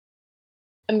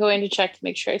I'm going to check to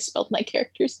make sure I spelled my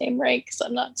character's name right because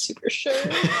I'm not super sure.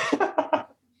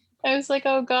 I was like,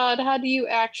 oh God, how do you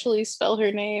actually spell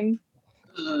her name?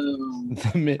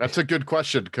 That's a good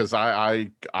question because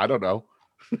I don't know.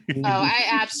 Oh, I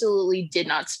absolutely did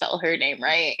not spell her name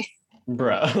right.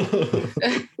 Bruh.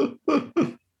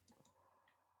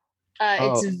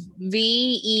 It's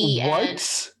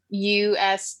VENUSTINIUS.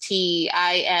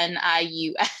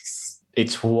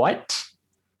 It's what?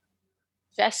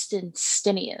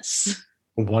 Vestinstinius.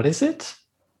 What is it?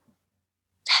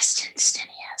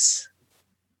 Vestinstinius.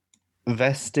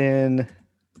 Vestin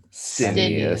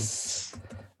Stinius.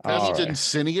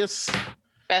 Vestinstinius.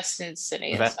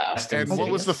 Vestinstinius. And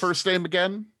what was the first name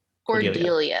again?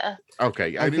 Cordelia.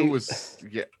 Okay, I knew it was.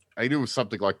 Yeah, I knew it was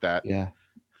something like that. Yeah,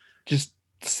 just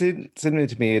send it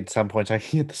to me at some point. I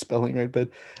can get the spelling right, but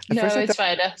it's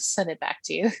fine. I'll send it back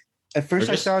to you. At first,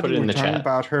 I thought you were talking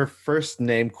about her first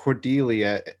name,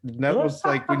 Cordelia. And that was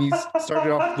like when you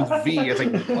started off with V. I was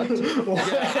like,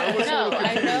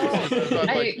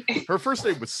 what? Her first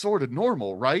name was sort of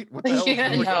normal, right? What the hell?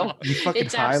 No. You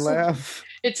fucking high laugh.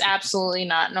 It's absolutely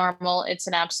not normal. It's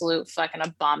an absolute fucking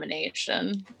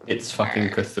abomination. It's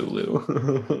fucking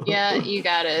Cthulhu. Yeah, you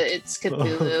got it. It's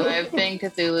Cthulhu. I've been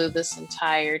Cthulhu this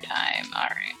entire time. All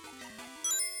right.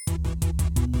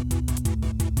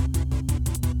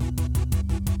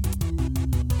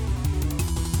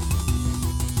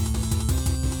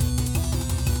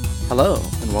 Hello,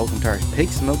 and welcome to our Pig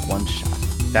Smoke One-Shot,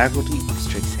 Faculty of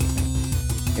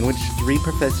Strixhaven, in which 3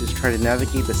 professors try to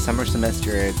navigate the summer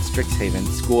semester at Strixhaven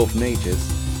School of Mages,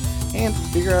 and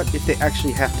figure out if they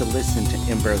actually have to listen to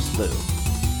Ambrose Liu.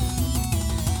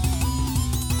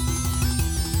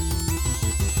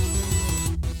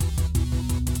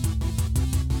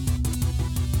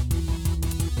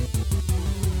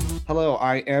 Hello,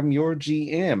 I am your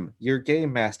GM, your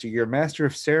Game Master, your Master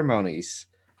of Ceremonies.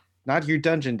 Not your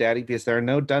dungeon daddy, because there are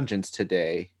no dungeons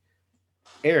today.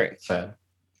 Eric.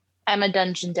 I'm a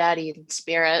dungeon daddy in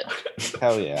spirit.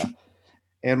 Hell yeah.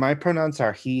 And my pronouns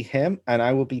are he, him, and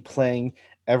I will be playing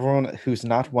everyone who's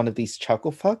not one of these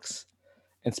chuckle fucks.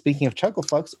 And speaking of chuckle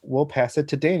fucks, we'll pass it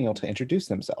to Daniel to introduce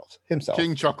himself.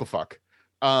 King Chucklefuck.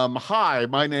 Hi,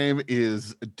 my name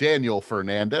is Daniel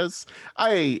Fernandez.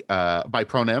 My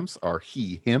pronouns are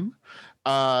he, him.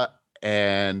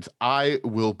 And I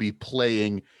will be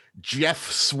playing Jeff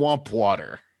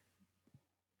Swampwater.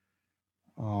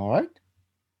 All right.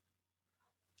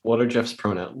 What are Jeff's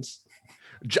pronouns?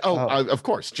 Of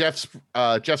course. Jeff's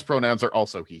pronouns are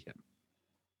also he, him.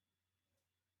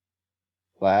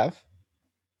 Lav?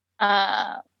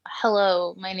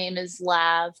 Hello, my name is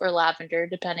Lav or Lavender,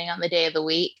 depending on the day of the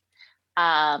week.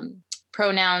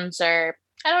 Pronouns are,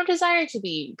 I don't desire to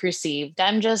be perceived.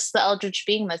 I'm just the eldritch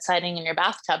being that's hiding in your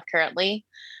bathtub currently.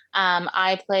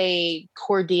 I play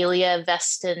Cordelia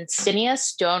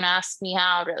Vestinstinius. Don't ask me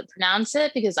how to pronounce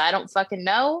it because I don't fucking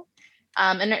know.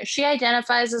 And she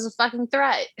identifies as a fucking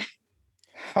threat.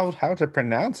 How to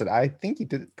pronounce it? I think you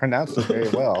did pronounce it very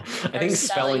well. I think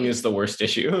spelling is the worst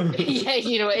issue. Yeah,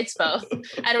 it's both.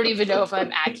 I don't even know if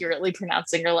I'm accurately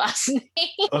pronouncing her last name.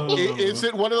 Is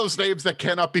it one of those names that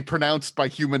cannot be pronounced by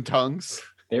human tongues?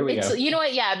 There we go. You know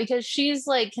what? Yeah, because she's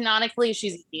like canonically,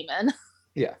 she's a demon.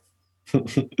 Yeah.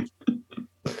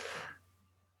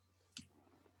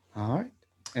 All right.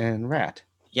 And Rat.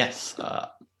 Yes.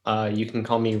 You can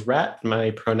call me Rat.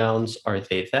 My pronouns are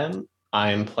they, them.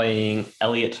 I'm playing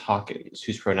Elliot Hawkins,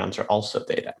 whose pronouns are also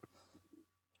they, them.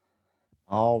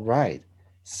 All right.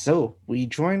 So we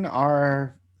join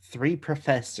our 3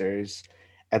 professors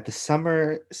at the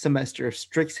summer semester of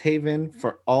Strixhaven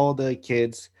for all the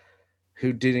kids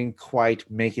who didn't quite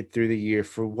make it through the year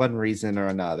for one reason or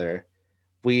another.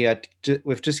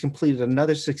 We've just completed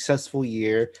another successful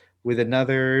year with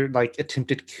another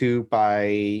attempted coup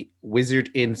by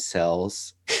wizard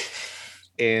incels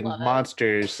and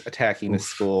monsters attacking the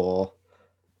school.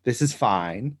 This is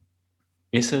fine.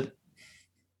 Is it?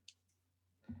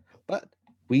 But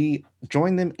we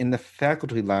join them in the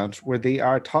faculty lounge where they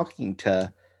are talking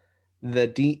to the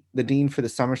dean for the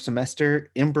summer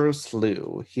semester, Ambrose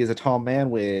Liu. He is a tall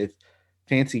man with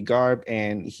fancy garb,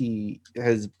 and he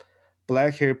has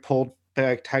black hair pulled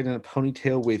back, tied in a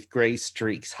ponytail with gray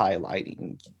streaks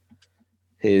highlighting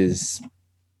his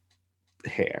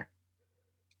hair.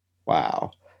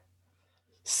 Wow.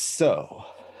 So,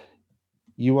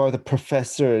 you are the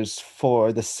professors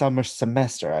for the summer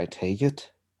semester, I take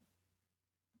it?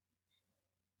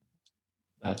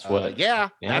 That's what. Yeah,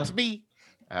 that's me.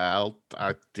 I'm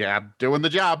doing the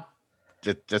job.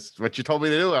 Just what you told me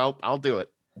to do. I'll do it.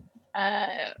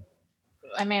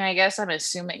 I mean, I guess I'm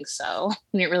assuming so.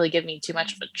 You didn't really give me too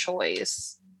much of a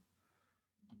choice.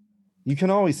 You can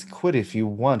always quit if you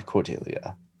want,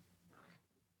 Cordelia.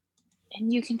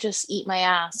 And you can just eat my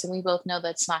ass, and we both know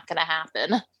that's not going to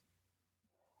happen.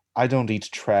 I don't eat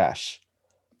trash.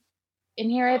 In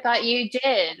here, I thought you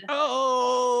did.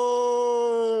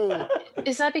 Oh,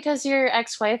 Is that because your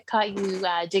ex-wife caught you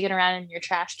digging around in your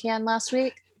trash can last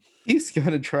week? He's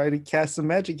going to try to cast some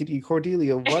magic at you,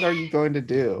 Cordelia. What are you going to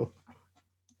do?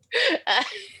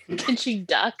 Can she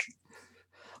duck?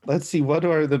 Let's see. What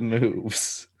are the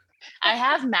moves? I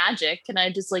have magic. Can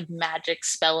I just like magic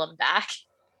spell him back?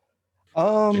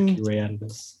 Get your way out of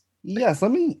this. Yes.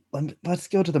 Let's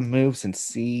go to the moves and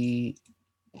see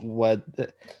what.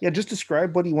 Just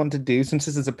describe what you want to do. Since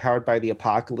this is a powered by the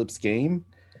apocalypse game,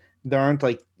 there aren't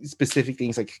like specific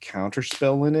things like a counter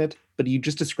spell in it, but you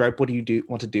just describe what you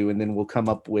want to do, and then we'll come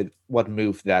up with what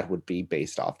move that would be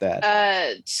based off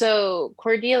that. So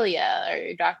Cordelia,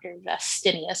 or Dr.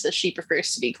 Vestinius, as she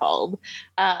prefers to be called,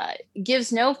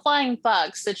 gives no flying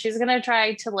fucks that she's gonna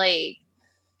try to like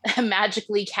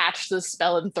magically catch the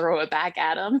spell and throw it back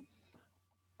at him.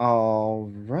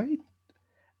 All right.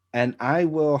 And I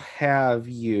will have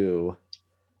you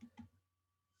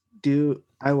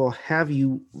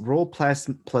roll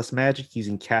plus magic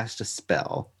using cast a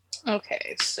spell.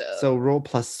 Okay, So roll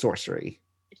plus sorcery.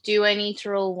 do I need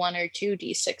to roll 1 or 2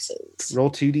 d6s?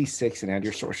 Roll 2d6 and add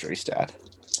your sorcery stat.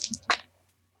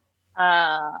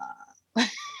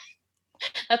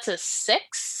 That's a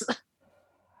 6.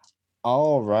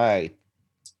 All right.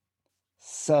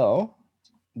 So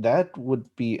that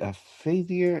would be a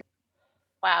failure.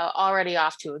 Wow, already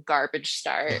off to a garbage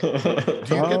start. do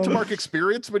you get to mark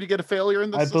experience when you get a failure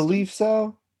in this? I believe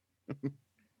so.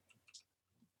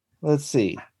 Let's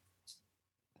see.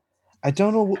 I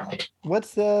don't know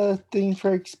what's the thing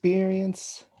for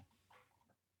experience.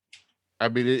 I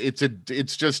mean,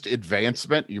 it's just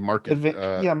advancement. You mark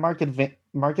it.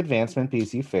 Mark advancement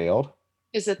because you failed.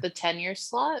 Is it the tenure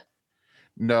slot?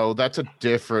 No, that's a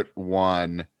different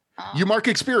one. You mark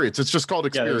experience. It's just called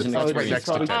experience. an That's right experience.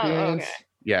 next to tenure. Oh, okay.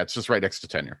 Yeah, it's just right next to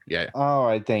tenure. Yeah. All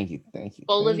right, thank you.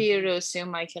 Bold of you to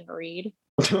assume I can read.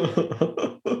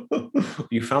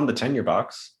 You found the tenure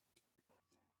box.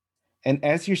 And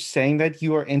as you're saying that,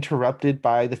 you are interrupted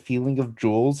by the feeling of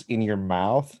jewels in your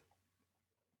mouth.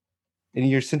 And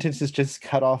your sentence is just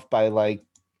cut off by like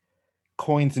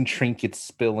coins and trinkets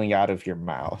spilling out of your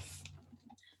mouth.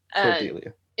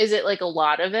 Cordelia. Is it like a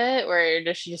lot of it, or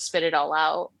does she just spit it all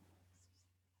out?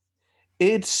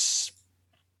 It's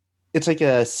like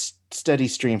a steady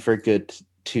stream for a good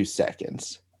 2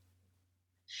 seconds.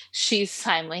 She's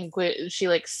sign language. She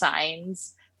like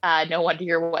signs. No wonder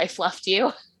your wife left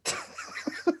you.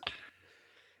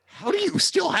 How do you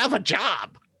still have a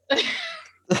job?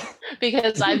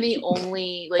 Because I'm the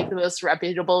only, like, the most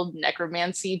reputable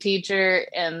necromancy teacher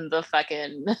in the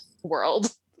fucking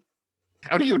world.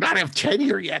 How do you not have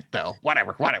tenure yet, though?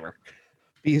 Whatever.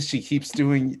 Because she keeps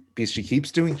doing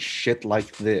shit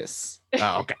like this.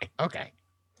 Oh, okay.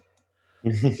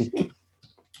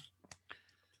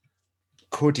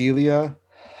 Cordelia,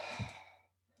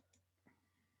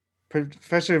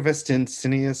 Professor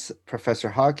Vestinius, Professor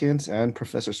Hawkins, and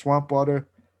Professor Swampwater.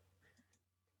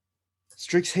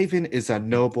 Strixhaven is a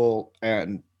noble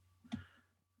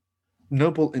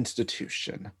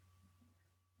institution.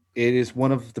 It is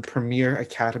one of the premier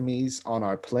academies on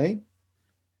our plane,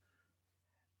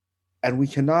 and we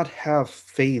cannot have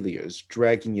failures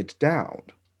dragging it down.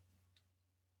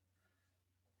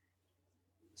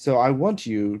 So I want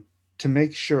you to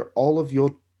make sure all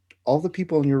the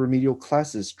people in your remedial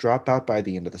classes drop out by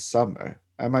the end of the summer.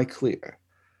 Am I clear?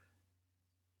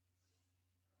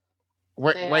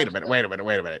 Wait a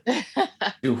minute.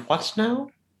 Do what now?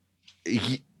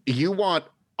 You want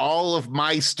all of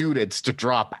my students to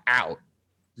drop out?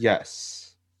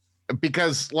 Yes.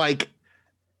 Because, like,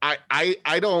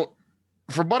 I don't,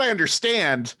 from what I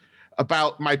understand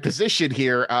about my position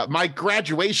here, my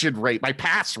graduation rate, my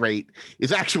pass rate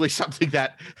is actually something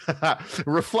that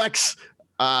reflects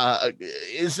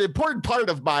is an important part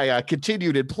of my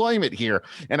continued employment here,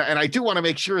 and I do want to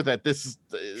make sure that this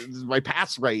my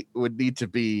pass rate would need to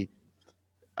be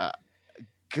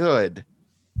good.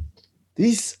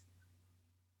 These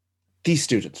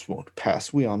students won't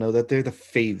pass. We all know that they're the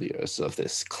failures of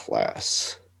this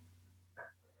class.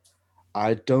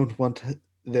 I don't want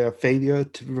their failure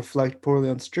to reflect poorly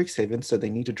on Strixhaven, so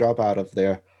they need to drop out of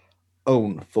their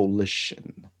own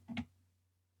volition.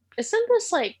 Isn't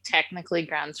this like technically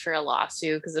grounds for a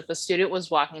lawsuit? Because if a student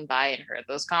was walking by and heard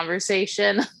this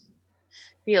conversation, it'd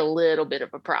be a little bit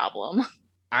of a problem.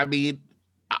 I mean,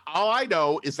 all I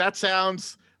know is that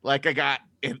sounds like I got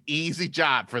an easy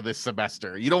job for this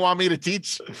semester. You don't want me to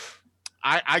teach?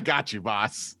 I got you,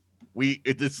 boss.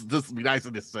 This will be nice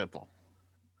and this simple.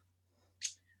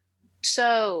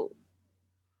 So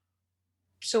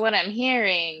what I'm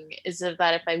hearing is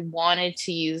that if I wanted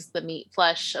to use the meat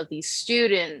flesh of these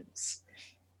students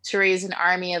to raise an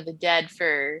army of the dead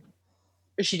for,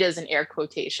 she does in air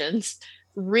quotations,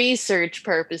 research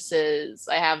purposes,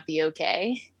 I have the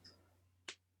okay.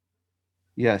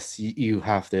 Yes, you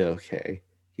have the okay.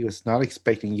 He was not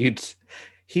expecting you to,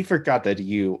 he forgot that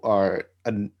you are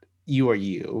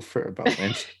you for a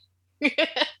moment.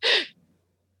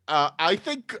 I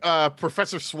think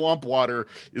Professor Swampwater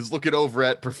is looking over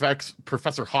at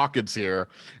Professor Hawkins here,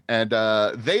 and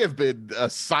they have been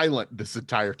silent this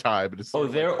entire time.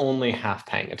 They're only half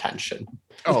paying attention.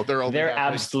 Oh, they're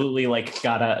absolutely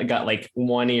got like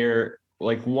one ear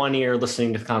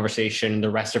listening to the conversation. The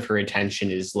rest of her attention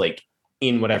is like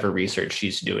in whatever research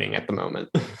she's doing at the moment.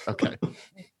 Okay.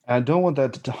 I don't want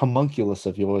that homunculus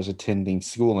of yours attending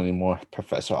school anymore,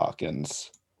 Professor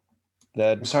Hawkins.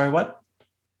 I'm sorry, what?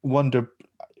 What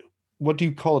do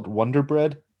you call it? Wonder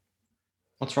Bread?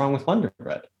 What's wrong with Wonder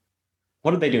Bread?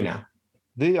 What did they do now?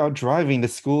 They are driving the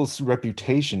school's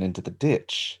reputation into the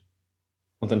ditch.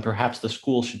 Well, then perhaps the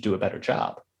school should do a better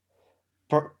job.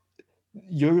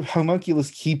 Your homunculus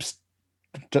keeps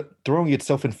throwing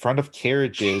itself in front of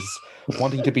carriages,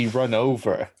 wanting to be run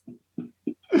over.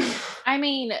 I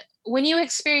mean, when you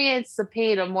experience the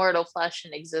pain of mortal flesh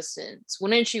in existence,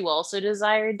 wouldn't you also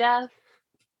desire death?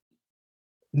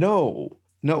 No,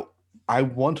 I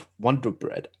want Wonder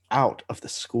Bread out of the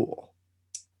school.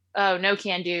 Oh, no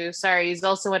can do. Sorry, he's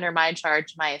also under my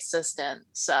charge, my assistant,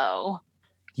 so.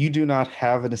 You do not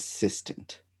have an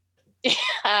assistant.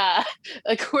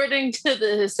 According to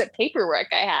the paperwork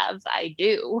I have, I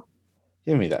do.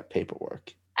 Give me that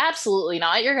paperwork. Absolutely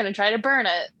not. You're going to try to burn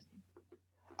it.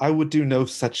 I would do no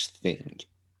such thing.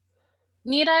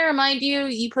 Need I remind you,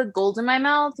 you put gold in my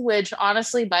mouth, which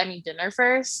honestly, buy me dinner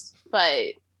first.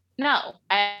 But no,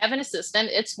 I have an assistant.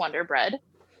 It's Wonder Bread.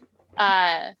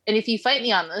 And if you fight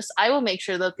me on this, I will make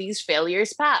sure that these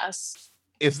failures pass.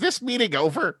 Is this meeting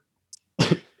over?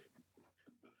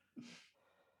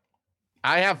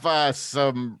 I have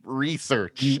some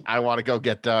research I want to go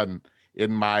get done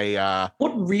in my...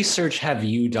 What research have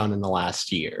you done in the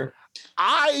last year?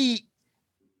 I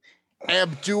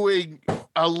am doing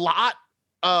a lot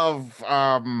of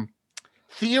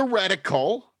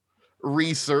theoretical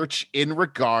research in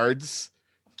regards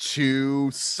to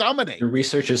summoning. Your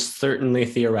research is certainly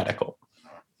theoretical.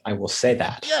 I will say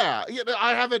that. Yeah,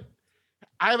 I haven't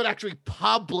actually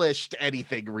published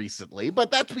anything recently, but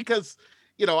that's because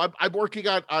I'm working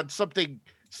on something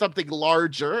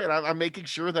larger, and I'm making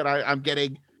sure that I'm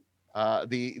getting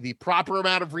the proper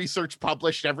amount of research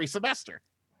published every semester.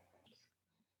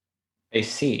 I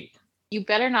see. You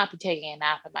better not be taking a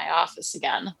nap in my office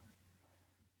again.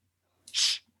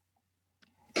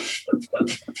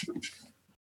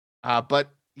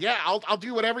 But yeah, I'll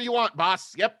do whatever you want,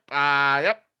 boss. Yep.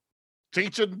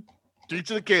 Teaching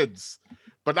the kids,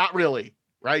 but not really,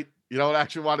 right? You don't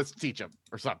actually want us to teach them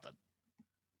or something.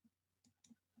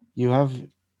 You have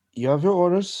your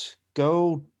orders.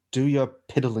 Go do your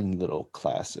piddling little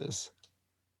classes.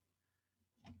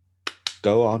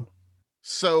 Go on.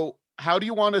 So how do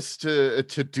you want us to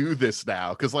do this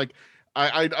now? Because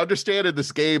I understand in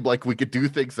this game, we could do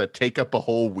things that take up a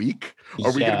whole week.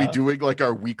 Are we going to be doing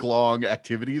our week-long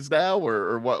activities now,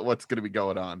 or what's going to be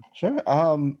going on? Sure.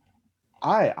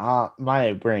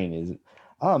 My brain is,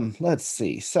 let's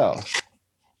see. So,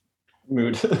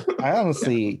 mood. I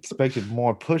honestly expected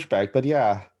more pushback, but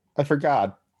yeah, I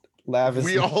forgot.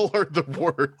 We all are the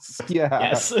worst. Yeah.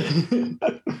 Yes.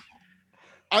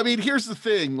 I mean, here's the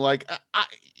thing.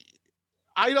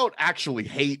 I don't actually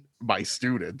hate my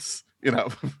students. No.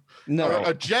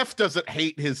 Jeff doesn't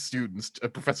hate his students,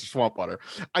 Professor Swampwater.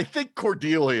 I think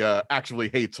Cordelia actually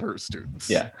hates her students.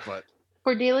 Yeah. But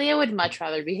Cordelia would much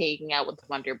rather be hanging out with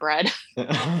Wonder Bread.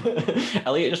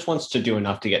 Elliot just wants to do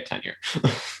enough to get tenure.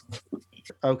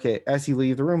 Okay, as you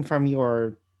leave the room from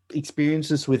your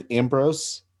experiences with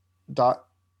Ambrose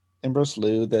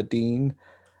Liu, the dean,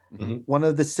 one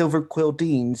of the Silver Quill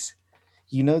deans,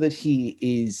 you know that he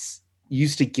is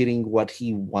used to getting what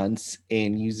he wants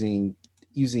and using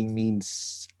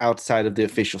means outside of the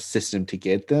official system to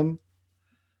get them.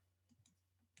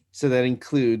 So that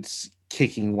includes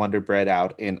kicking Wonder Bread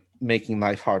out and making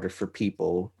life harder for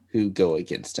people who go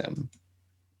against him.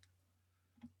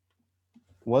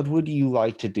 What would you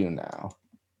like to do now?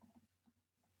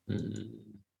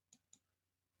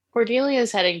 Cordelia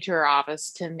is heading to her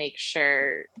office to make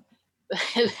sure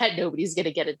that nobody's going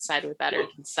to get inside without her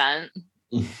consent.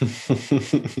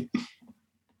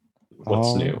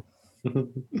 What's new?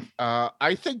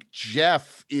 I think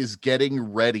Jeff is getting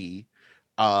ready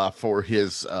for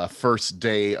his first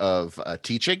day of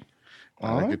teaching.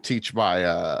 I could teach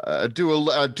my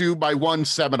do my one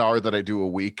seminar that I do a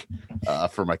week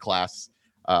for my class.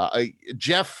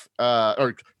 Jeff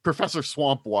or Professor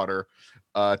Swampwater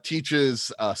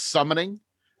teaches summoning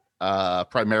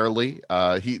primarily.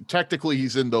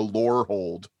 He's in the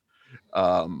Lorehold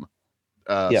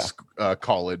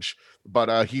college,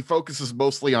 but he focuses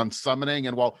mostly on summoning.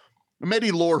 And while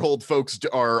many Lorehold folks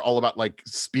are all about like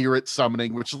spirit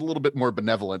summoning, which is a little bit more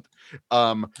benevolent,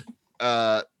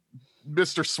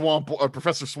 Professor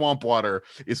Swampwater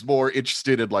is more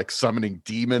interested in like summoning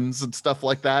demons and stuff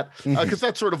like that, because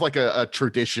that's sort of like a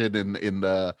tradition in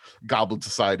the Goblin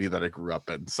Society that I grew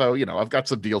up in. So I've got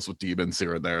some deals with demons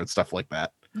here and there and stuff like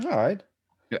that. All right.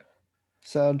 Yeah.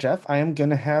 So Jeff, I am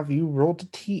gonna have you roll to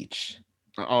teach.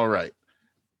 All right.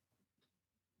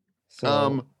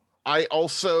 So I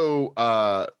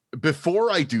also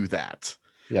before I do that,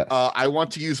 yes. I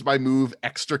want to use my move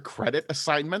Extra Credit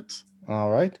Assignment. All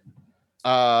right.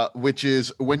 Which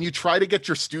is when you try to get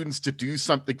your students to do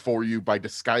something for you by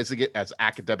disguising it as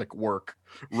academic work,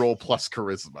 roll plus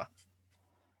charisma.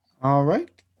 All right.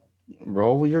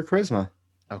 Roll your charisma.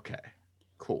 Okay,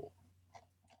 cool.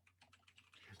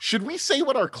 Should we say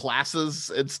what our classes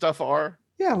and stuff are?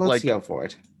 Yeah, let's go for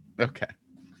it. Okay.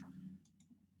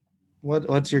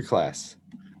 What's your class?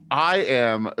 I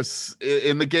am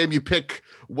in the game. You pick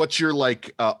what's your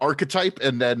like archetype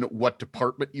and then what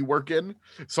department you work in.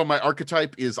 So my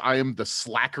archetype is I am the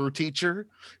slacker teacher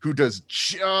who does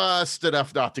just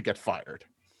enough not to get fired.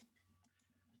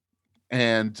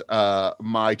 And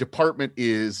my department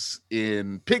is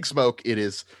in Pig Smoke. It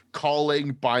is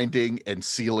calling, binding, and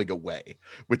sealing away,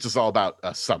 which is all about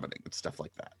summoning and stuff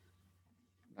like that.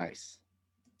 Nice.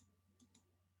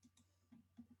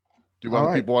 Do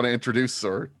other people want to introduce,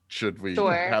 or should we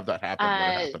have that happen when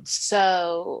it happens?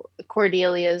 So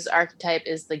Cordelia's archetype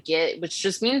is the Git, which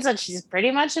just means that she's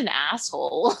pretty much an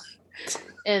asshole.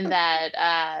 In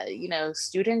that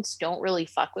students don't really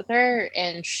fuck with her,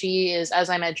 and she is, as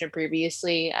I mentioned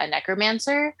previously, a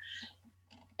necromancer.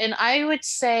 And I would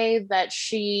say that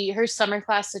her summer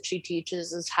class that she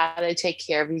teaches is how to take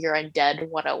care of your undead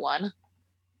 101.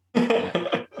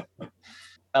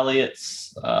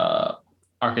 Elliot's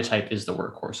archetype is the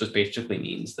workhorse, which basically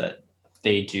means that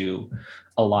they do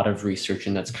a lot of research,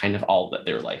 and that's kind of all that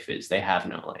their life is. They have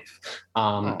no life.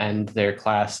 And their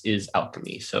class is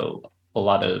alchemy, so a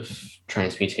lot of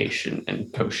transmutation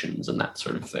and potions and that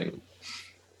sort of thing.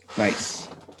 Nice.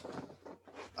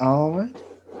 All right.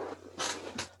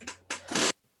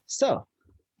 So.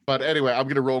 But anyway, I'm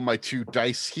going to roll my 2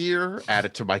 dice here, add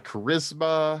it to my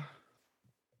charisma.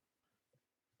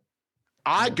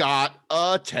 I got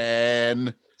a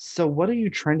 10. So what are you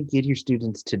trying to get your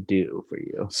students to do for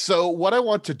you? So what I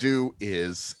want to do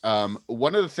is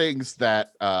one of the things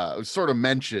that was sort of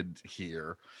mentioned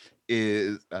here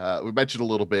is we mentioned a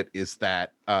little bit is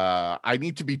that I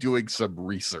need to be doing some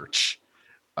research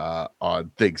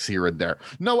on things here and there.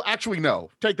 No, actually, no.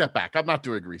 Take that back. I'm not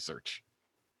doing research.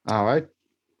 All right.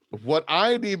 What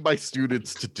I need my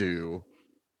students to do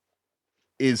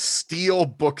is steal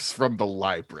books from the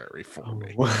library for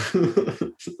me.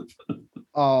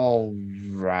 All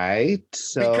right.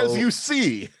 So because you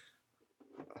see,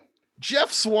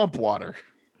 Jeff Swampwater,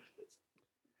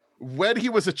 when he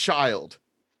was a child,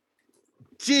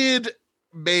 did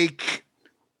make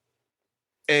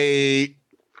a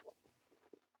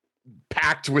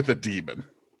pact with a demon.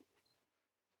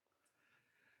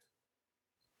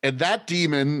 And that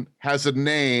demon has a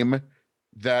name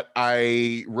that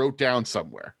I wrote down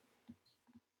somewhere.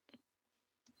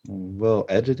 We'll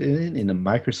edit it in a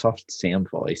Microsoft Sam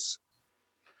voice.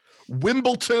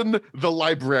 Wimbledon the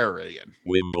Librarian.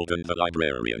 Wimbledon the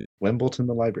Librarian. Wimbledon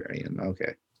the Librarian.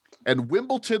 Okay. And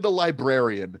Wimbledon the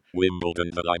Librarian. Wimbledon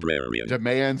the Librarian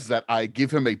demands that I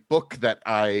give him a book that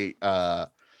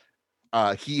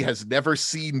he has never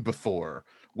seen before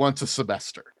once a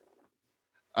semester.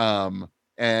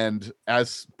 And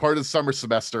as part of the summer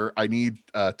semester, I need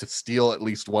to steal at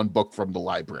least one book from the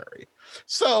library.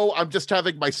 So I'm just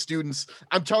having my students,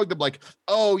 I'm telling them like,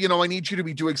 oh, I need you to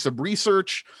be doing some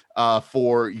research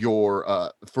for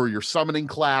your summoning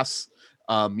class.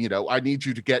 I need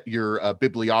you to get your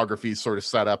bibliography sort of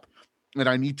set up. And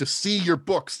I need to see your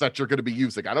books that you're going to be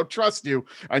using. I don't trust you.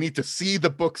 I need to see the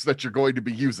books that you're going to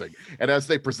be using. And as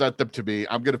they present them to me,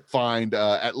 I'm going to find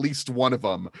at least one of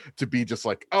them to be just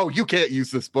like, oh, you can't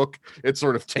use this book. And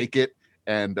sort of take it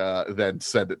and then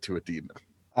send it to a demon.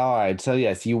 All right. So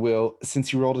yes, you will.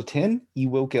 Since you rolled a 10, you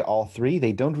will get all 3.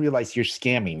 They don't realize you're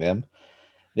scamming them.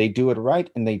 They do it right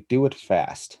and they do it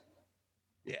fast.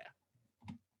 Yeah.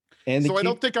 And So I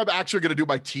don't think I'm actually going to do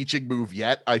my teaching move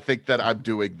yet. I think that I'm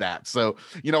doing that. So,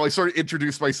 I sort of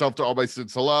introduce myself to all my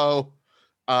students. Hello.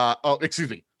 Excuse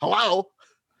me. Hello.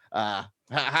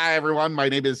 Hi, everyone. My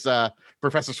name is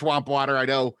Professor Swampwater. I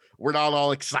know we're not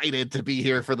all excited to be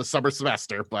here for the summer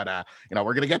semester, but, we're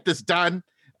going to get this done.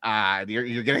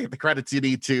 You're going to get the credits you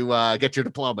need to get your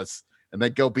diplomas and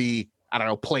then go be, I don't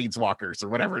know, planeswalkers or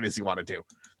whatever it is you want to do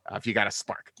if you got a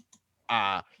spark.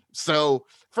 So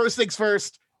first things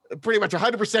first, pretty much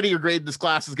 100% of your grade in this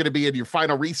class is going to be in your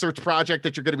final research project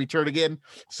that you're going to be turning in.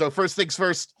 So first things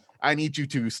first, I need you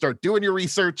to start doing your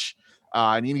research.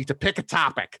 And you need to pick a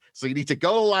topic. So you need to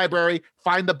go to the library,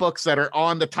 find the books that are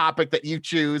on the topic that you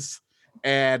choose,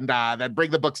 and then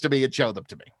bring the books to me and show them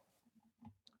to me.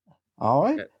 All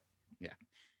right. Okay. Yeah.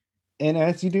 And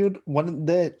as you do, one of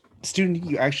the student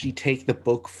you actually take the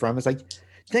book from is like,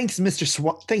 thanks,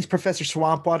 thanks, Professor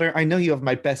Swampwater. I know you have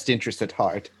my best interest at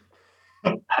heart.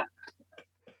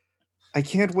 I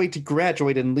can't wait to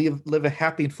graduate and live a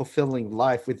happy and fulfilling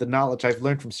life with the knowledge I've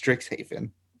learned from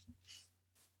Strixhaven.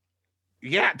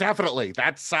 Yeah, definitely.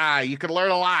 That's you can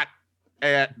learn a lot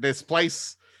at this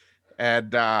place,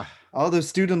 and all those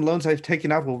student loans I've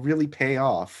taken out will really pay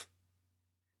off.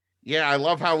 Yeah, I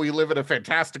love how we live in a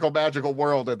fantastical, magical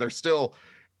world, and there's still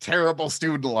terrible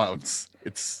student loans.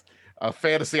 It's a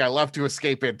fantasy I love to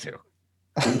escape into.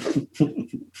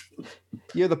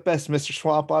 You're the best, Mr.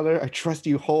 Swampwater. I trust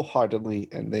you wholeheartedly.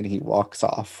 And then he walks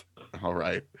off. All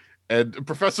right. And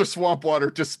Professor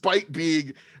Swampwater, despite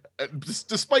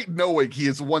knowing he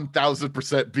is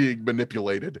 1000% being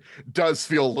manipulated, does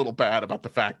feel a little bad about the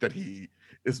fact that he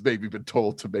is maybe been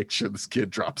told to make sure this kid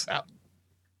drops out.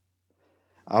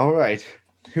 All right.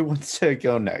 Who wants to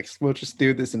go next? We'll just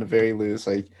do this in a very loose,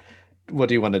 like, what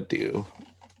do you want to do?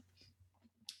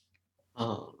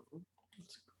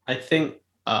 I think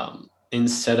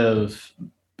instead of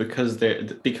because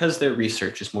their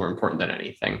research is more important than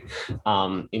anything,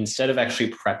 instead of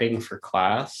actually prepping for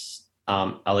class,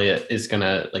 Elliot is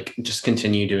gonna just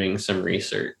continue doing some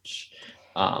research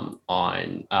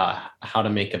on how to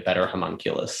make a better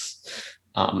homunculus,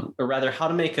 or rather, how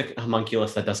to make a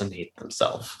homunculus that doesn't hate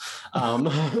themselves.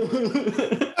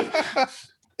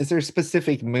 Is there a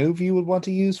specific move you would want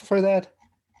to use for that?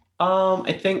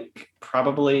 I think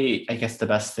probably, I guess the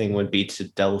best thing would be to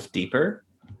delve deeper.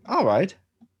 All right.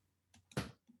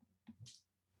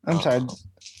 I'm sorry.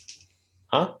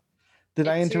 Huh? Did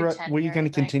I interrupt? Were you going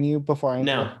to continue before I?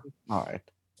 No. All right.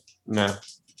 No.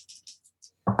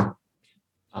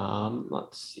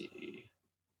 Let's see.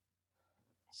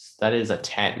 That is a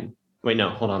 10. Wait, no,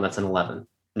 hold on. That's an 11.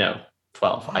 No,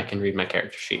 12. I can read my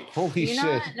character sheet. Holy Do you shit.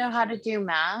 not know how to do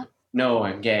math? No,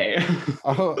 I'm gay.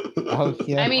 Oh,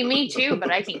 yeah. I mean, me too, but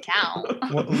I can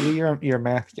count. Well, you're a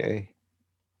math gay.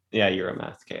 Yeah, you're a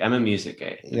math gay. I'm a music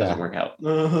gay. It doesn't work out.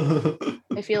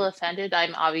 I feel offended.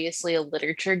 I'm obviously a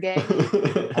literature gay.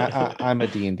 I'm a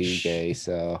D&D gay,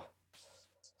 so.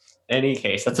 Any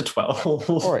case, that's a 12.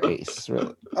 Or ace,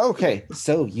 really. Okay,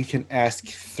 so you can ask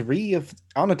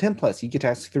on a 10 plus, you get to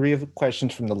ask 3 of the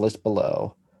questions from the list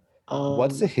below.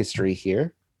 What's the history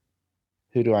here?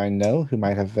 Who do I know who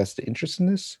might have vested interest in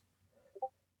this?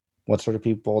 What sort of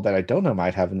people that I don't know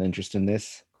might have an interest in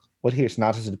this? What here is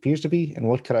not as it appears to be, and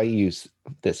what could I use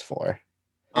this for?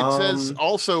 It says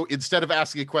also, instead of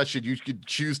asking a question, you could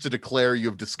choose to declare you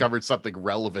have discovered something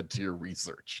relevant to your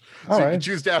research. So you can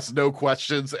choose to ask no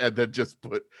questions and then just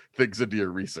put things into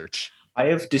your research. I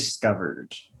have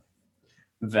discovered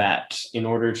that in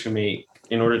order to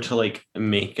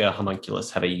make a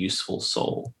homunculus have a useful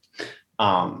soul,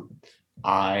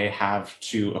 I have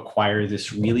to acquire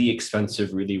this really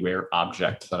expensive, really rare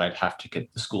object that I'd have to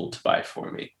get the school to buy for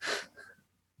me.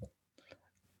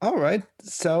 All right.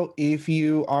 So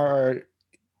you're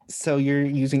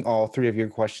using all 3 of your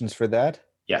questions for that?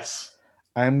 Yes.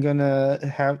 I'm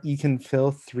gonna you can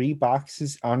fill 3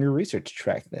 boxes on your research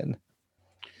track then.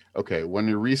 Okay, when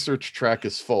your research track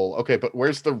is full. Okay, but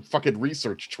where's the fucking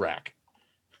research track?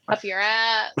 Up your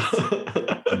ass.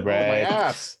 Right. Oh, my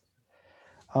ass.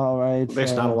 All right.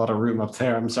 There's not a lot of room up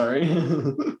there. I'm sorry.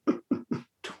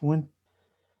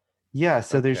 Yeah.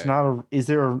 So there's is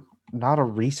there not a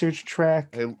research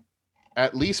track?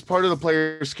 At least part of the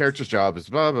player's character's job is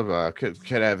blah, blah, blah.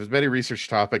 Can have as many research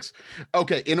topics.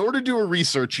 Okay. In order to do a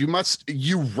research, you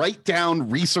write down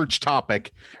research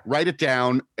topic, write it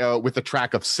down with a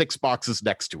track of 6 boxes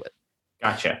next to it.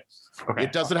 Gotcha. Okay.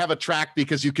 It doesn't have a track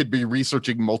because you could be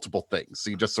researching multiple things. So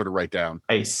you just sort of write down.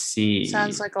 I see.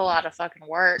 Sounds like a lot of fucking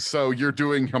work. So you're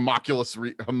doing homunculus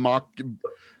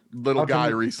little guy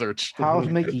research. How to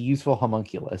make a useful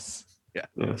homunculus.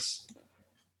 Yes.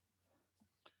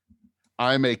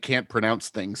 I'm a can't pronounce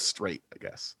things straight, I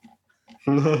guess.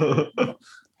 It's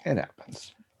It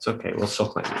happens. okay. We'll still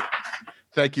claim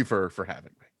Thank you for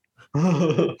having me.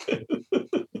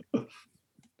 it.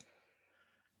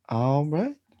 All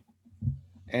right.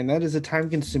 And that is a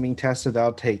time-consuming task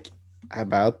that'll take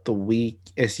about the week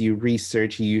as you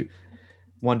research.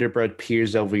 Wonderbread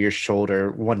peers over your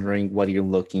shoulder, wondering what you're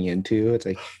looking into. It's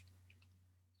like,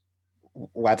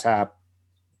 what's up?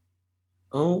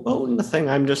 Oh, nothing.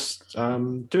 I'm just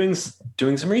doing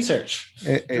some research.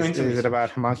 Is it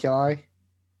about homunculi?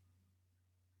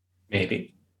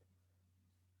 Maybe.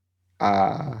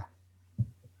 I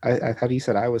thought you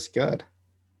said I was good.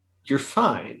 You're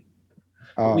fine.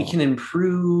 Oh, We can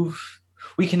improve.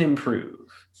 I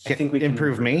think we can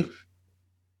improve me.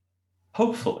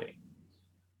 Hopefully.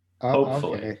 Oh,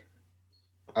 Hopefully.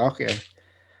 Okay.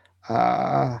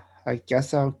 I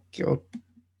guess I'll go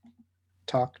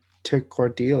talk to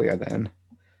Cordelia then.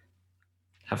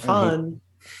 Have fun.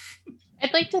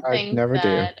 I'd like to I think never do.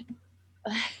 that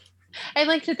I'd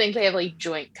like to think they have like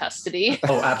joint custody.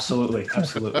 Oh, absolutely.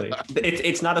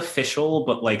 It's not official,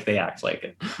 but like they act like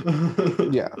it.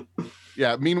 Yeah.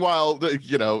 Yeah. Meanwhile,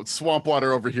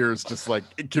 Swampwater over here is just like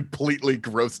completely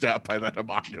grossed out by that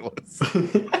homunculus.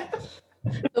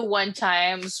 The one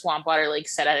time Swampwater like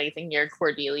said anything near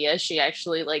Cordelia, she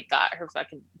actually like got her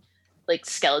fucking like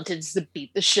skeletons to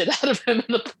beat the shit out of him in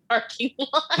the parking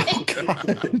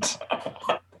lot.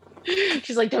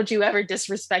 She's like, "Don't you ever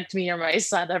disrespect me or my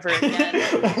son ever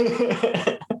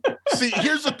again." See,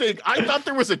 here's the thing. I thought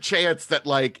there was a chance that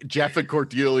like Jeff and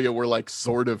Cordelia were like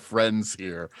sort of friends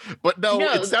here, but no,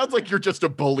 it sounds like you're just a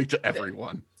bully to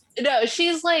everyone. No,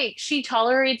 she's like, she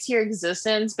tolerates your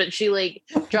existence, but she like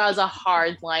draws a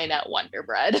hard line at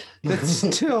Wonderbread.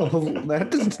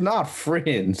 That is not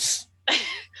friends.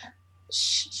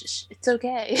 It's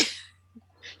okay.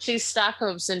 She's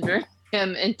Stockholm syndrome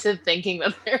him into thinking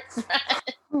that they're friends.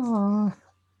 Aww.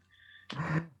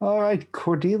 All right,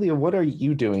 Cordelia, what are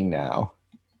you doing now?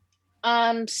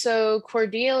 So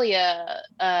Cordelia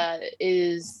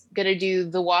is gonna do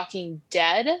The Walking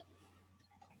Dead,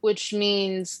 which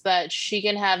means that she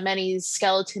can have many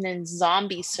skeleton and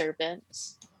zombie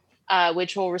servants,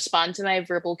 which will respond to my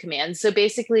verbal commands. So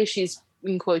basically, she's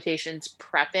in quotations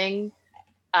prepping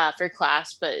for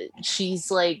class, but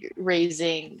she's like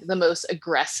raising the most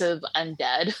aggressive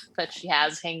undead that she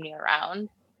has hanging around.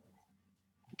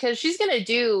 Because she's going to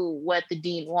do what the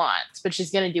dean wants, but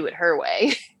she's going to do it her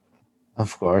way.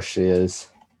 Of course she is.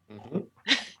 Mm-hmm.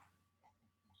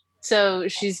 So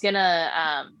she's going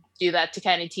to do that to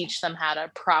kind of teach them how to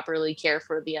properly care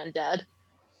for the undead.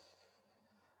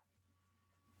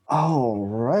 All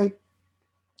right.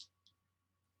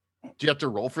 Do you have to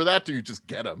roll for that? Or do you just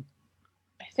get them?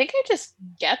 I think I just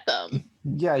get them.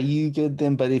 Yeah, you get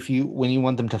them, but when you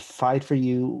want them to fight for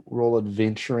you, roll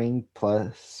adventuring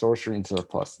plus sorcery instead of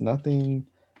plus nothing.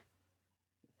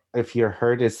 If your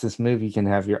hurt is this move, you can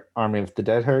have your army of the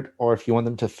dead hurt, or if you want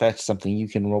them to fetch something, you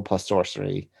can roll plus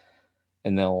sorcery,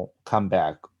 and they'll come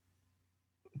back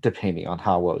depending on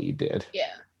how well you did.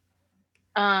 Yeah.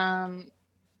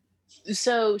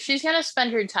 So she's gonna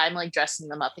spend her time like dressing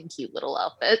them up in cute little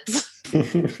outfits.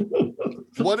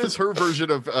 What is her version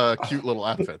of cute little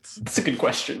outfits? That's a good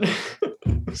question.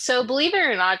 So believe it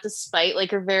or not, despite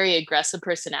like her very aggressive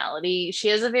personality, she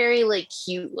has a very like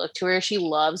cute look to her. She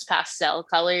loves pastel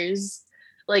colors.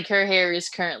 Like her hair is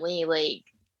currently like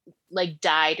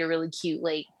dyed a really cute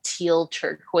like teal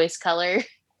turquoise color.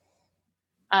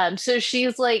 So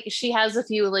she's like, she has a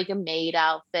few like a maid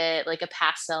outfit, like a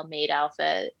pastel maid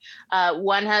outfit.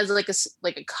 One has like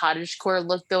a cottagecore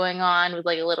look going on with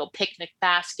like a little picnic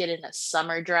basket and a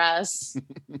summer dress.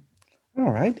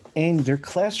 All right. And your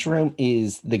classroom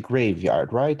is the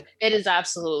graveyard, right? It is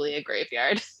absolutely a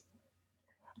graveyard.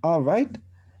 All right.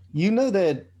 You know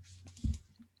that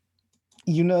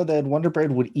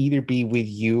Wonderbread would either be with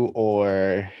you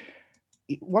or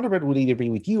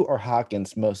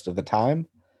Hawkins most of the time.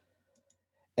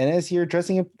 And as you're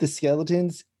dressing up the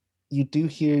skeletons, you do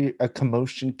hear a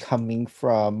commotion coming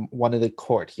from one of the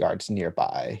courtyards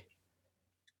nearby.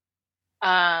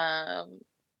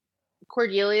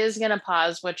 Cordelia is going to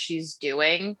pause what she's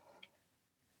doing,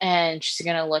 and she's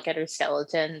going to look at her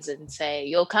skeletons and say,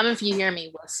 "You'll come if you hear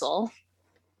me whistle."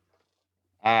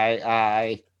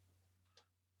 I.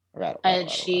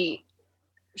 And she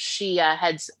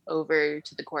heads over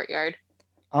to the courtyard.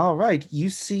 All right, you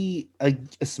see a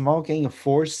small gang of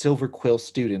 4 Silver Quill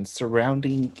students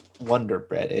surrounding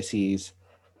Wonderbread as he's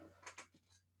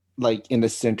like in the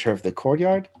center of the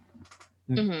courtyard.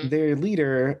 Mm-hmm. Their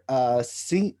leader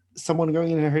someone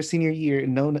going into her senior year,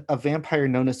 a vampire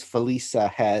known as Felisa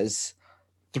has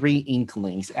 3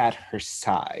 inklings at her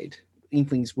side.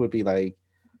 Inklings would be like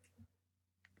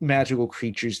magical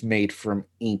creatures made from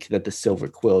ink that the Silver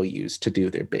Quill used to do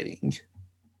their bidding.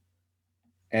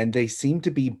 And they seem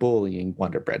to be bullying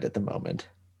Wonder Bread at the moment.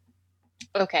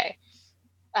 Okay.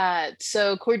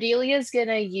 So Cordelia's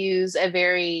gonna use a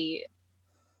very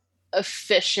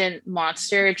efficient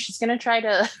monster. She's gonna try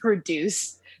to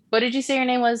reduce. What did you say her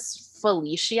name was?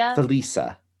 Felisa.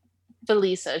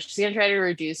 Felisa. She's gonna try to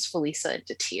reduce Felisa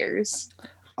into tears.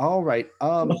 All right.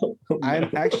 I'm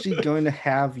actually going to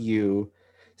have you.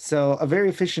 So a very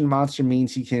efficient monster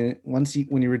means you can when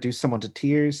you reduce someone to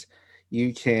tears,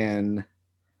 you can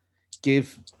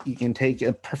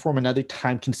perform another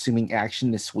time-consuming action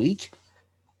this week.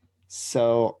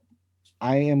 So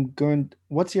I am going.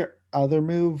 What's your other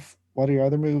move? What are your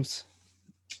other moves?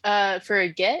 For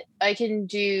a get, I can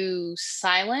do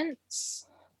silence,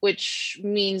 which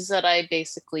means that I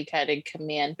basically kind of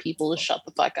command people to shut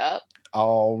the fuck up.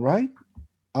 All right.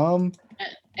 And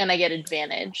I get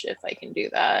advantage if I can do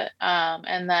that.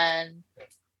 And then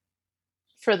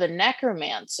for the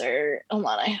necromancer, hold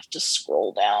on, I have to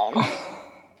scroll down.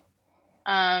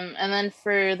 And then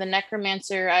for the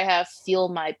necromancer, I have feel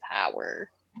my power.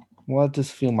 What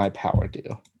does feel my power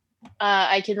do?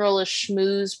 I can roll a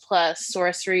schmooze plus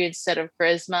sorcery instead of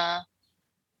charisma.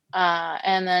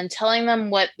 And then telling them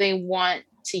what they want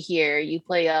to hear, you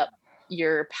play up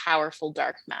your powerful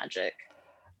dark magic.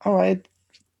 All right.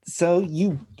 So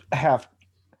you have.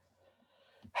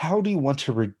 How do you want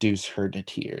to reduce her to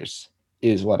tears?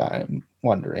 Is what I'm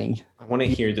wondering. I want to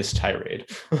hear this tirade.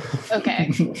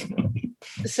 Okay.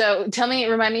 So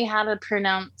remind me how to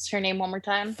pronounce her name one more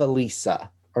time. Felisa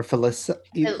or Felisa.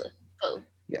 Yeah.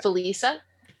 Felisa.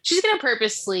 She's gonna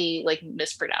purposely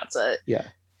mispronounce it. Yeah,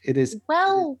 it is.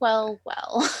 Well.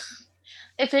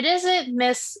 If it isn't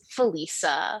Miss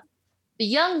Felisa, the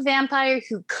young vampire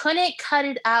who couldn't cut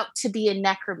it out to be a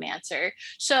necromancer.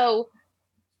 So,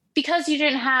 because you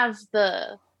didn't have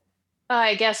the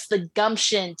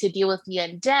gumption to deal with the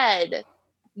undead,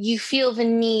 you feel the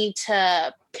need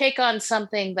to pick on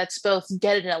something that's both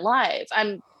dead and alive.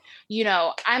 I'm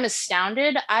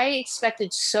astounded. I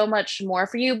expected so much more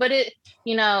for you, but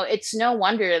it's no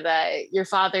wonder that your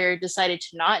father decided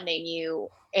to not name you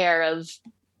heir of,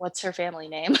 what's her family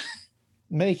name?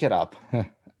 Make it up.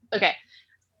 Okay.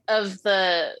 Of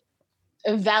the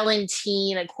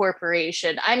Valentine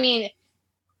Corporation. I mean,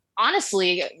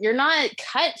 honestly, you're not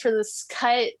cut for this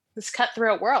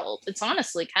cutthroat world. It's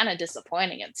honestly kind of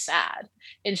disappointing and sad.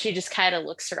 And she just kind of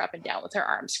looks her up and down with her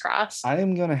arms crossed. I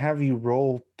am going to have you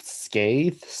roll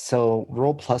Scathe, so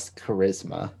roll plus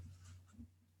charisma.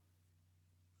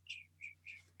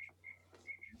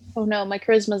 Oh no, my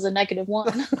charisma's a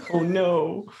 -1. Oh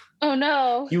no. Oh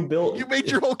no. You made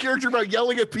your whole character about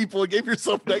yelling at people and gave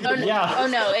yourself negative. Oh, no. Yeah. Oh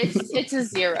no, it's a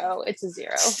 0. It's a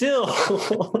 0. Still.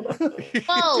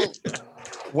 Well,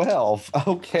 12.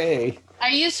 Okay.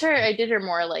 I did her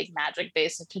more magic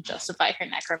based to justify her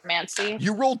necromancy.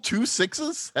 You rolled 2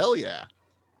 6s? Hell yeah.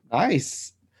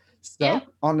 Nice. So Yeah.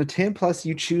 on the 10 plus,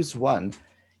 you choose one.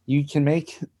 You can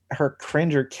make her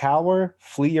cringe or cower,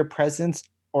 flee your presence,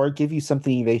 or give you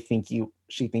something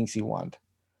she thinks you want.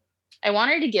 I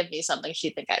want her to give me something she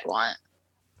think I'd want.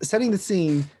 Setting the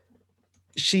scene,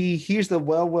 she hears the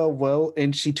well,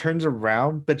 and she turns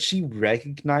around, but she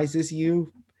recognizes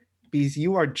you because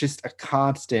you are just a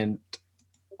constant.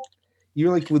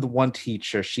 You're like with one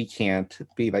teacher, she can't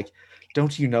be like,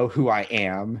 don't you know who I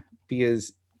am?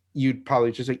 Because you'd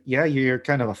probably just like, yeah, you're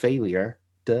kind of a failure.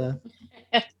 Duh.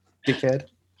 Dickhead.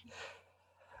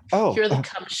 Oh, You're the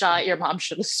cum shot your mom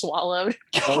should have swallowed.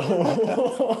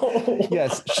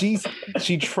 Yes,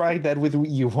 she tried that with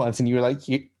you once, and you're like,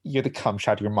 you're the cum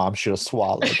shot your mom should have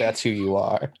swallowed. That's who you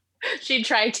are. She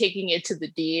tried taking it to the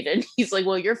dean, and he's like,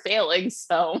 well, you're failing,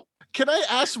 so. Can I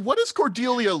ask, what does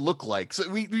Cordelia look like? So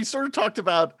we sort of talked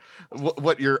about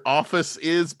what your office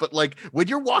is, but when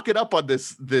you're walking up on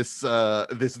this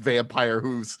vampire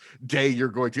whose day you're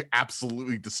going to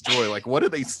absolutely destroy, what do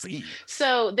they see?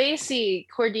 So they see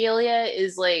Cordelia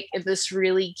is in this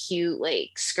really cute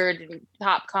skirt and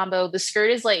top combo. The skirt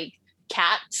is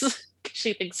cats.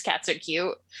 She thinks cats are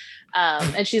cute.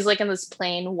 And she's in this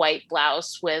plain white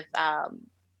blouse with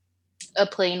a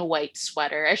plain white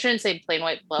sweater. I shouldn't say plain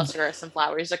white blouse, there are some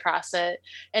flowers across it.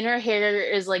 And her hair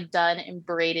is done in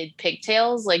braided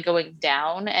pigtails, going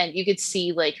down, and you could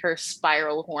see her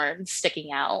spiral horns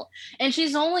sticking out. And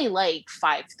she's only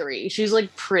 5'3". She's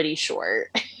pretty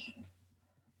short.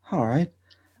 All right.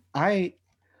 I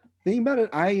think about it.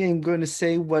 I am going to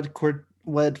say what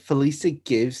Felisa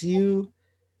gives you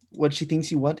what she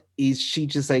thinks you want is she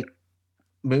just like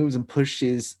moves and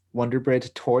pushes Wonder Bread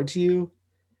towards you.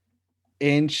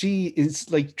 And she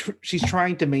is like, she's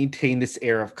trying to maintain this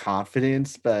air of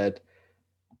confidence, but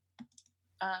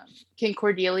Can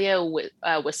Cordelia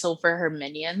whistle for her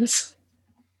minions?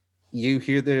 you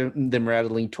hear them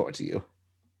rattling towards you.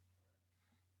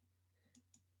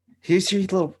 Here's your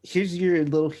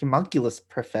little homunculus,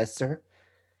 Professor.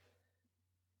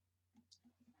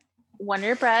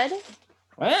 Wonder Bread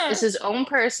is his own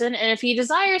person, and if he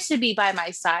desires to be by my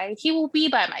side, he will be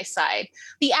by my side.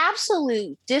 The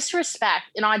absolute disrespect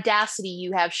and audacity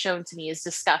you have shown to me is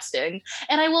disgusting,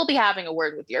 and I will be having a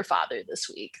word with your father this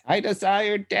week. I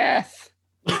desire death.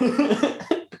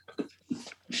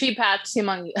 She pats him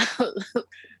on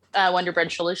Wonder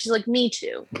Bread's shoulder. She's like, me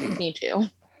too. Me too.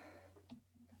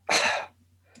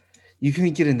 You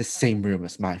can get in the same room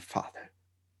as my father.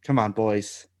 Come on,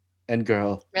 boys and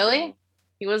girl. Really?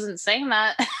 He wasn't saying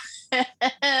that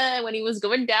when he was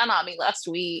going down on me last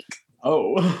week.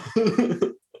 Oh.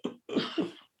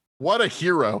 What a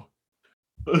hero.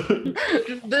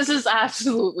 This is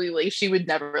absolutely like she would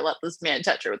never let this man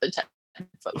touch her with a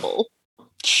 10-foot pole.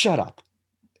 Shut up.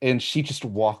 And she just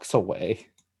walks away.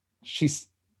 She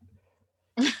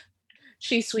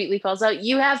sweetly calls out,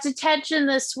 "You have detention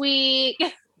this week."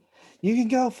 You can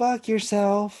go fuck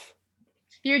yourself.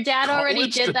 Your dad already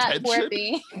College did that for detention?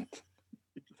 me.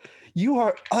 You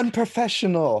are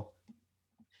unprofessional.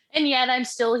 And yet I'm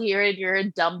still here and you're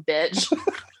a dumb bitch.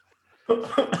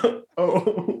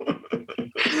 Oh.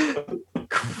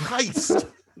 Christ.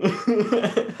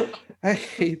 I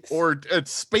hate this. Or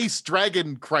Space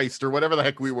Dragon Christ, or whatever the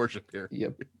heck we worship here.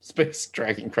 Yep. Space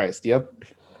Dragon Christ. Yep.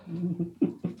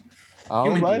 All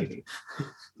Human right. deity.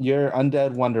 Your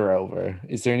undead wander over.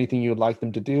 Is there anything you would like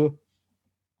them to do?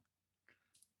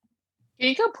 Can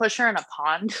you go push her in a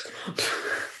pond?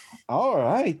 All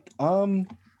right.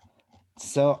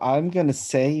 So I'm gonna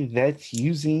say that's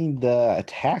using the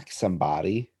attack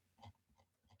somebody.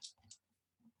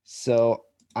 So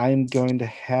I'm going to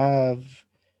have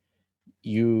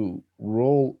you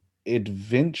roll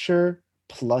adventure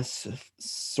plus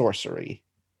sorcery.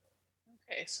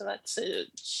 Okay, so that's a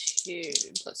 2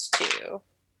 plus 2.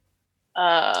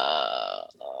 A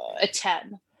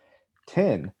 10.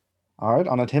 10. All right.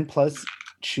 On a 10 plus,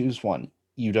 choose one.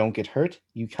 You don't get hurt.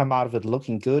 You come out of it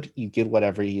looking good. You get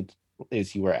whatever it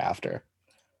is you were after.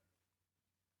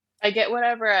 I get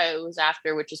whatever I was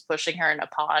after, which is pushing her in a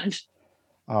pond.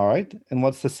 All right. And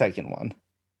what's the second one?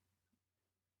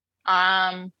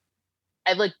 I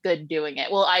look good doing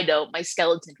it. Well, I don't. My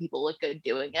skeleton people look good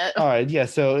doing it. All right. Yeah.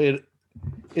 So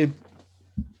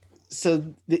so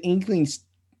the Inklings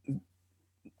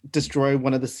destroy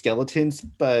one of the skeletons,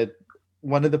 but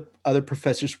one of the other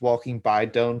professors walking by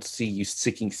don't see you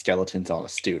sicking skeletons on a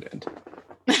student.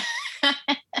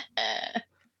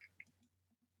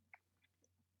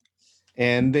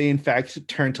 And they, in fact,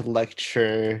 turn to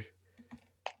lecture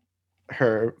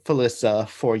her, Felissa,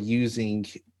 for using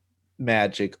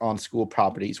magic on school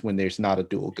properties when there's not a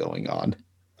duel going on.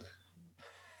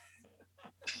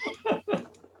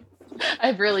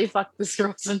 I've really fucked this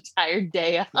girl's entire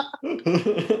day up.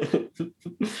 Isn't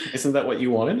that what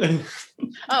you wanted?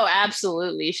 Oh,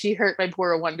 absolutely. She hurt my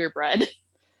poor Wonder Bread.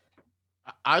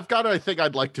 I've got a thing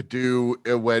I'd like to do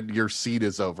when your seed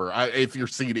is over. If your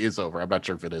seed is over, I'm not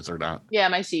sure if it is or not. Yeah,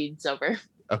 my seed's over.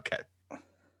 Okay.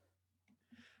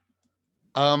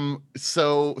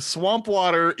 So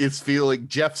Swampwater is feeling,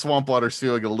 Jeff Swampwater's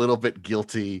feeling a little bit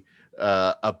guilty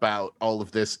about all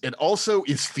of this, and also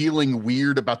is feeling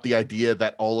weird about the idea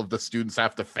that all of the students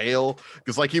have to fail,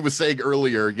 because like he was saying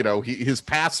earlier, you know, his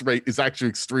pass rate is actually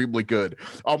extremely good.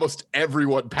 Almost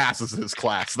everyone passes his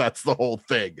class. That's the whole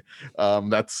thing.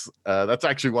 That's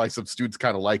actually why some students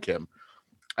kind of like him.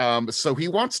 So he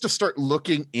wants to start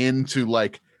looking into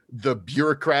like the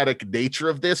bureaucratic nature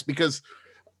of this, because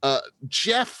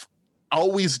Jeff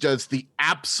always does the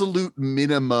absolute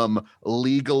minimum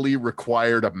legally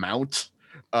required amount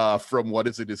from what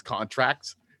is in his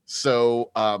contract. So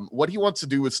what he wants to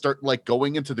do is start like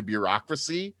going into the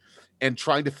bureaucracy and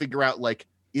trying to figure out like,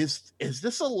 is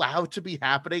this allowed to be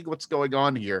happening? What's going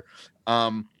on here?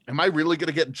 Am I really going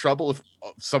to get in trouble if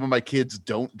some of my kids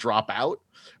don't drop out?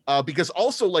 Because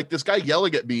also like this guy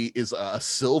yelling at me is a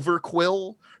Silver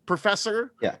Quill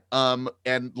professor. Yeah.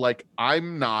 And like,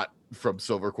 I'm not from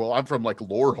Silver Quill. I'm from like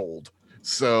Lorehold.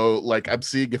 So like, I'm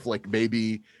seeing if like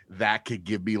maybe that could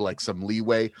give me like some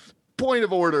leeway. Point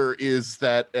of order is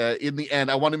that in the end,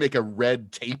 I want to make a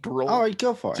red tape roll. All right,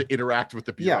 go for it. To interact with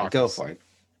the bureaucracy. Yeah, go for it.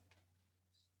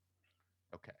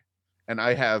 Okay. And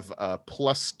I have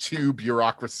 +2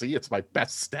 bureaucracy. It's my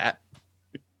best stat.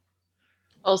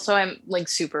 Also, I'm like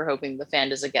super hoping the fan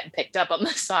doesn't get picked up on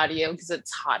this audio because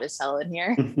it's hot as hell in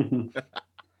here.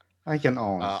 I can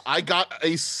own. I got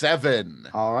a 7.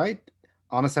 All right.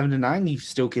 On a 7 to 9, you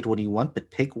still get what you want,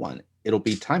 but pick one. It'll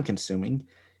be time consuming.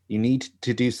 You need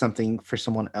to do something for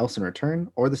someone else in return,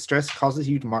 or the stress causes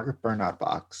you to mark a burnout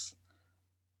box.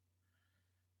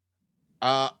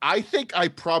 I think I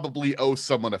probably owe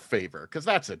someone a favor because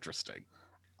that's interesting.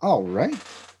 All right.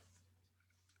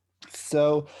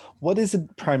 So, what is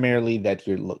it primarily that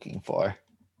you're looking for?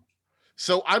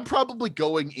 So I'm probably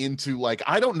going into like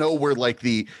I don't know where like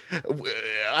the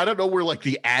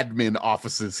admin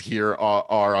offices here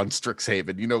are on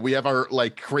Strixhaven. You know, we have our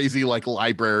like crazy like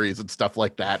libraries and stuff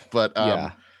like that. But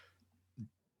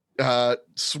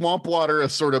Swampwater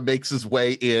sort of makes his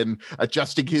way in,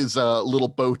 adjusting his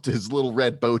his little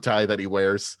red bow tie that he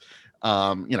wears.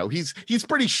 You know, he's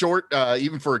pretty short,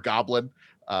 even for a goblin.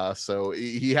 So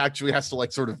he actually has to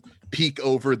like sort of peek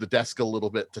over the desk a little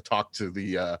bit to talk to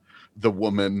the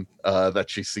woman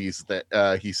that he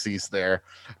sees there.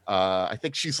 I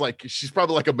think she's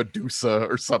probably like a Medusa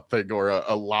or something, or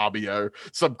a Lamia or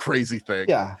some crazy thing.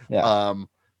 Yeah.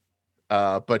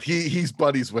 But he's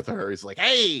buddies with her. He's like,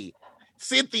 hey,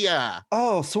 Cynthia.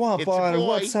 Oh, Swampwater,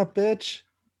 what's up, bitch?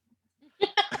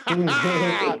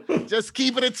 Just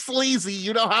keeping it sleazy.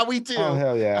 You know how we do. Oh,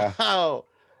 hell yeah.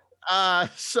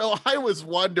 So I was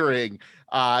wondering,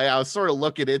 I was sort of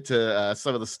looking into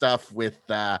some of the stuff with,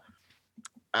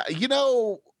 you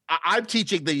know, I'm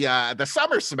teaching the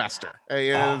summer semester,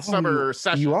 summer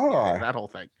session. You are? That whole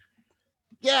thing.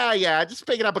 Yeah, just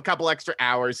picking up a couple extra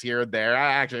hours here and there.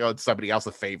 I actually owed somebody else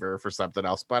a favor for something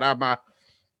else, but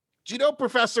do you know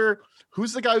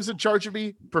who's the guy who's in charge of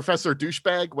me? Professor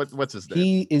Douchebag? What's his name?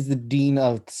 He is the dean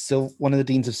of one of the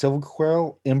deans of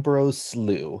Silverquill, Ambrose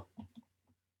Slew.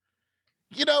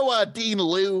 You know, Dean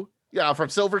Liu, from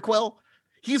Silverquill.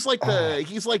 He's like the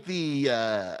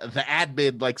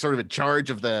admin, like sort of in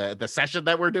charge of the session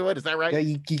that we're doing. Is that right? Yeah,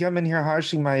 you come in here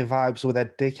harshing my vibes with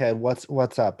that dickhead.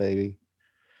 What's up, baby?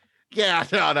 Yeah,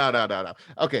 no.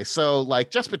 Okay, so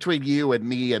like just between you and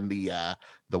me and the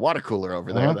water cooler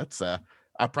over there, that's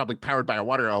probably powered by a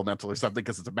water elemental or something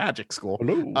because it's a magic school.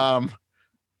 Hello.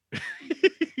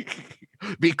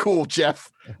 Be cool, Jeff.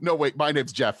 No, wait, my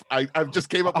name's Jeff. I just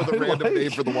came up with a random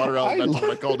name for the water elemental.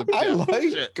 I called him Jeff. I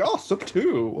like gossip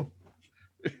too.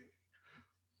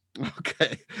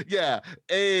 Okay, yeah.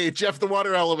 Hey, Jeff the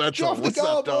water elemental. Jeff What's the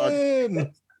up, goblin? dog?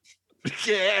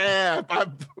 Yeah,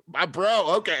 my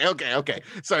bro. Okay.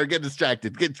 Sorry, getting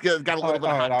distracted. Got a little bit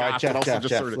of hot gossip, Jeff, but also Jeff,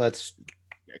 just sort of. let's.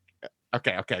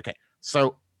 Okay.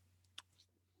 So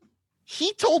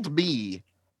he told me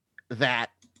that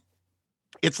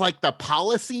it's like the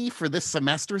policy for this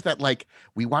semester that like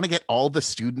we want to get all the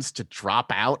students to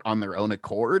drop out on their own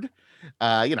accord,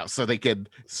 so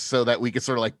that we could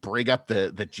sort of like bring up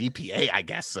the GPA, I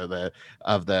guess, of the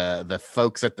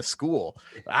folks at the school.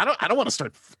 I don't want to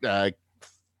start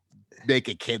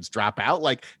making kids drop out.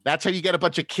 Like that's how you get a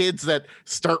bunch of kids that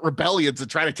start rebellions and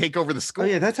try to take over the school. Oh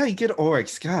yeah, that's how you get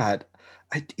Oryx. God.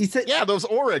 He said, yeah, those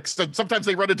Oryx. Sometimes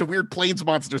they run into weird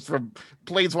planeswalkers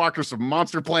from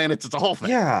monster planets. It's a whole thing.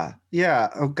 Yeah.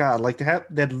 Oh God, like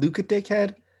that Luca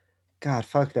dickhead. God,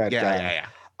 fuck that guy.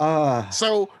 Yeah.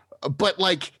 So, but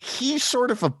like he's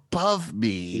sort of above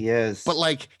me. Yes. But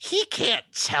like he can't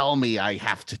tell me I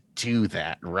have to do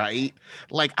that, right?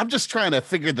 Like I'm just trying to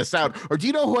figure this out. Or do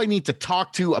you know who I need to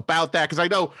talk to about that? Because I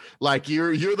know like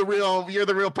you're the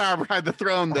real power behind the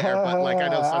throne there. But like I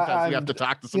know sometimes you have to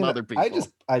talk to some other people.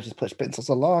 I just push pencils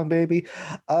along, baby.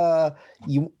 I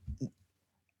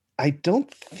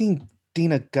don't think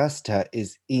Dean Augusta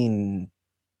is in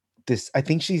this. I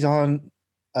think she's on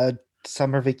a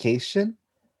summer vacation.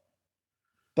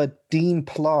 But Dean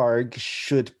Plarg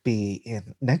should be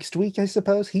in next week, I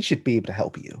suppose. He should be able to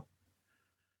help you.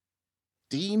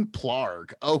 Dean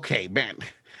Plarg. Okay, man.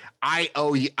 I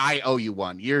owe you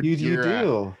one. You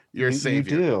do. You're a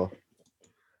savior. You do.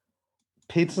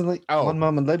 Pencil. One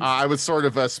moment. I was sort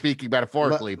of speaking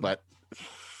metaphorically, but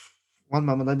one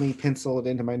moment. Let me pencil it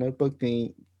into my notebook.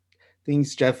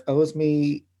 Things Jeff owes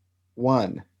me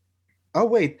 1. Oh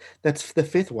wait, that's the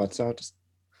 5th one. So I'll just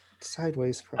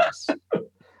sideways first.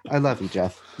 I love you,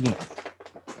 Jeff. You know.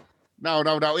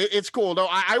 No. It's cool. No,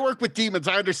 I work with demons.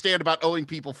 I understand about owing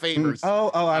people favors.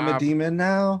 Oh, I'm a demon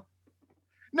now.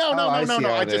 No. I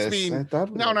just mean no.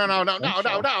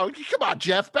 Come on,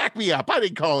 Jeff, back me up. I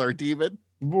didn't call her a demon.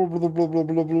 I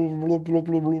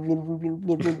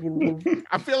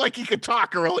feel like he could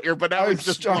talk earlier, but now he's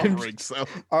just blubbering. So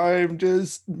I'm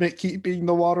just keeping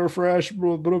the water fresh.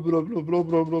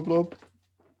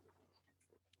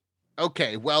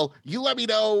 Okay, well, you let me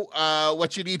know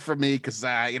what you need from me, because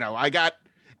I got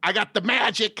the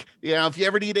magic. If you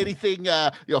ever need anything,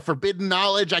 forbidden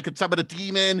knowledge, I could summon a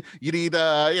demon. You need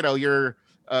your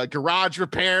garage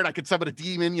repaired, I could summon a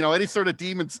demon. Any sort of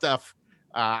demon stuff.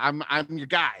 I'm your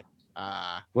guy.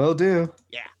 Will do.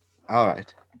 Yeah. All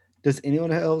right. Does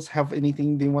anyone else have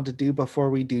anything they want to do before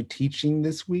we do teaching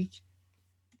this week?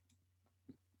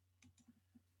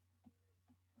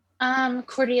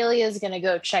 Cordelia is gonna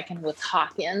go check in with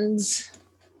Hawkins.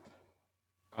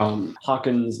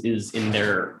 Hawkins is in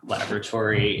their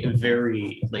laboratory,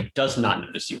 very does not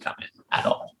notice you come in at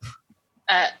all.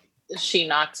 She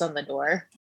knocks on the door.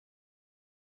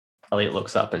 Elliot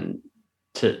looks up and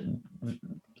to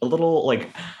a little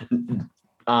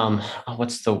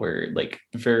what's the word?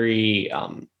 Very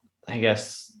I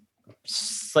guess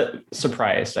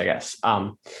surprised, I guess.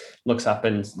 Looks up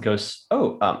and goes,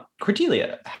 "Oh,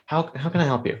 Cordelia, how can I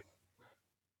help you?"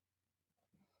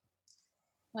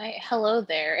 Why, hello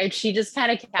there. And she just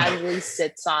kind of casually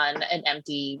sits on an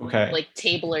empty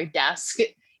table or desk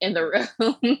in the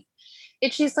room.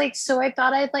 And she's like, so I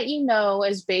thought I'd let you know,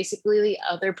 as basically the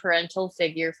other parental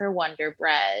figure for Wonder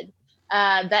Bread.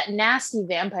 That nasty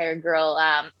vampire girl,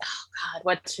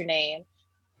 what's her name?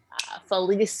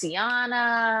 Felicia,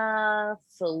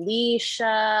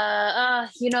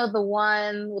 the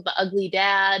one with the ugly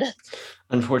dad.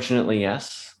 Unfortunately,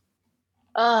 yes.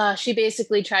 She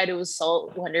basically tried to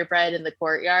assault Wonder Bread in the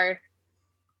courtyard.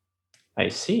 I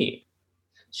see.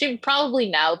 She probably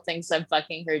now thinks I'm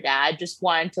fucking her dad. Just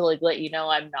wanted to let you know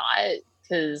I'm not,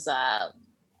 because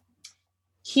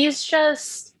he's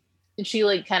just. And she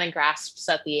kind of grasps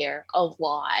at the air a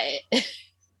lot.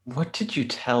 What did you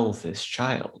tell this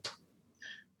child?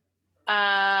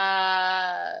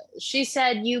 She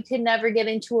said, you can never get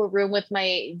into a room with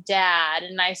my dad.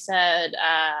 And I said,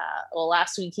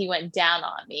 last week he went down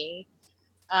on me.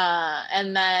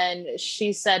 And then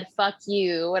she said, fuck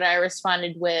you. And I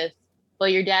responded with, well,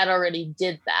 your dad already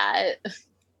did that.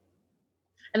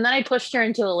 And then I pushed her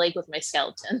into a lake with my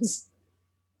skeletons.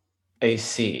 I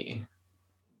see.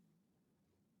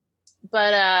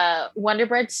 But Wonder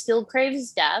Bread still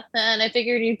craves death. And I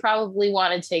figured you'd probably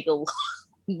want to take a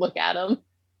look at him.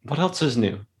 What else is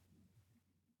new?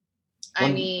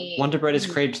 Wonder Bread has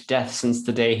craved death since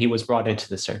the day he was brought into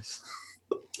this earth.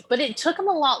 But it took him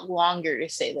a lot longer to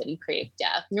say that he craved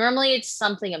death. Normally it's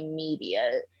something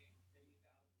immediate.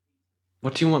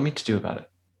 What do you want me to do about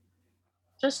it?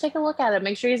 Just take a look at it.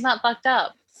 Make sure he's not fucked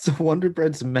up. So Wonder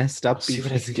Bread's messed up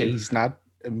because he's not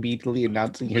immediately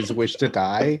announcing his wish to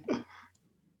die?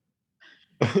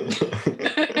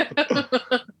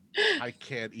 I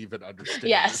can't even understand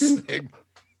yes. this thing.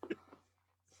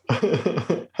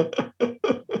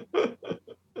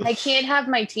 I can't have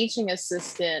my teaching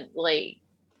assistant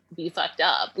be fucked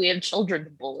up. We have children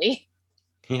to bully.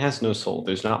 He has no soul.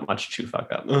 There's not much to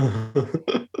fuck up.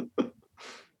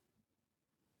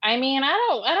 I mean,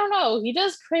 I don't know. He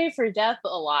does crave for death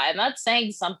a lot, and that's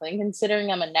saying something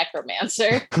considering I'm a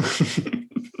necromancer.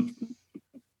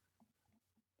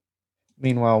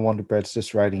 Meanwhile, Wonder Bread's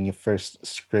just writing your first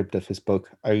script of his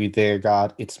book. Are you there,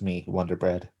 God? It's me, Wonder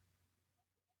Bread.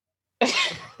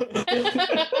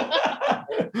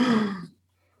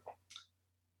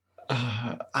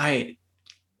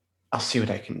 I'll see what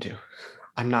I can do.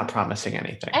 I'm not promising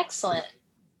anything. Excellent.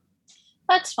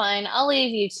 That's fine. I'll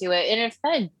leave you to it. And if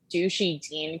that douchey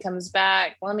dean comes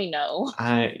back, let me know.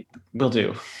 I will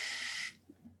do.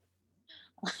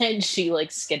 And she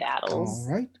skedaddles. All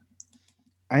right.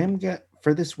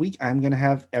 For this week, I'm gonna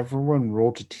have everyone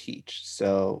roll to teach.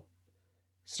 So,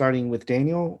 starting with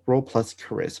Daniel, roll plus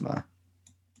charisma.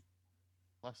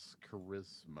 Plus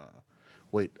charisma.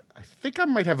 Wait, I think I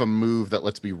might have a move that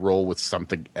lets me roll with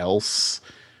something else.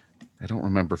 I don't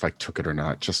remember if I took it or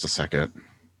not. Just a second.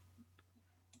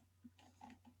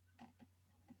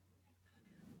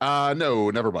 No,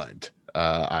 never mind.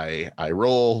 I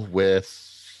roll with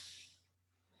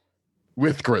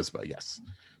charisma, yes.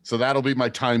 So that'll be my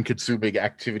time-consuming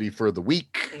activity for the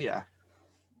week. Yeah.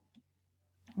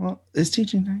 Well, is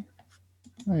teaching night?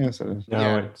 I guess it is.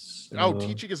 No, yeah.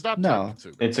 Teaching is not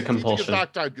time-consuming. It's a compulsion. Teaching is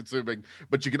not time-consuming,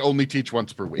 but you can only teach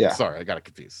once per week. Yeah. Sorry, I got it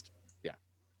confused. Yeah.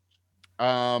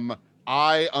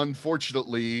 I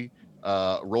unfortunately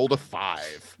rolled a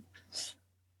 5.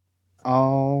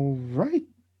 All right.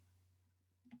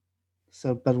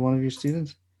 So, but one of your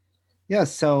students? Yeah,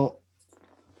 so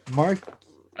Mark...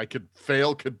 I could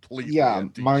fail completely. Yeah,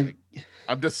 Mark...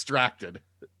 I'm distracted.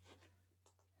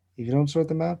 If you don't sort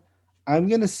them out, I'm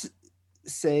going to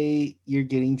say you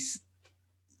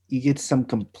get some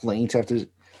complaints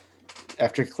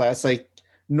after class.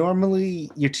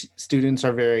 Normally, your students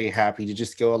are very happy to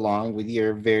just go along with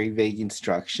your very vague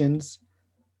instructions,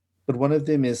 but one of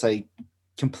them is like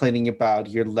complaining about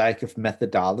your lack of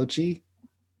methodology.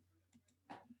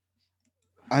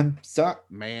 I'm sorry.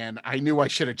 Man, I knew I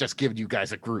should have just given you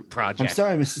guys a group project. I'm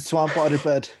sorry, Mrs. Swampwater,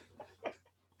 but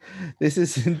this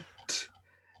isn't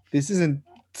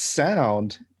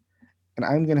sound, and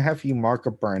I'm gonna have you mark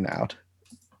a burnout.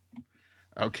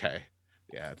 Okay.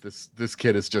 Yeah, this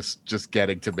kid is just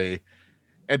getting to me.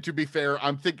 And to be fair,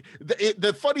 I'm thinking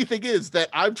the funny thing is that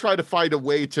I'm trying to find a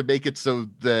way to make it so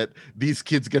that these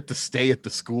kids get to stay at the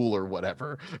school or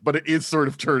whatever, but it is sort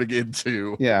of turning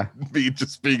into me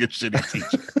just being a shitty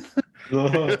teacher.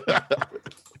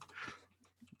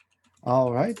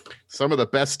 All right. Some of the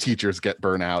best teachers get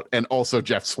burnout, and also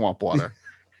Jeff Swampwater.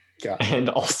 And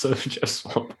also Jeff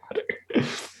Swampwater.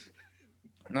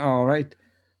 All right.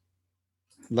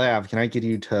 Lav, can I get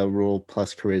you to roll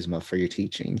plus charisma for your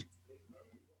teaching?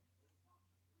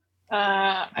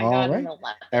 I got an 11.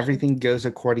 Everything goes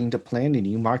according to plan, and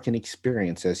you mark an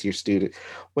experience as your student.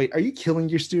 Wait, are you killing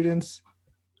your students?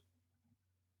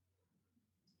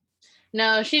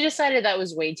 No, she decided that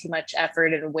was way too much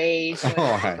effort and way too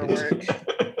much paperwork.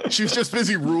 She's just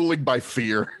busy ruling by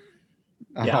fear.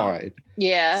 Yeah. All right.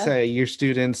 Yeah. So your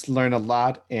students learn a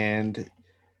lot and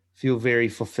feel very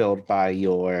fulfilled by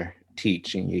your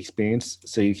teaching experience.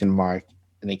 So you can mark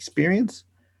an experience.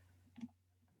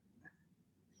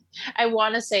 I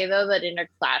want to say, though, that in her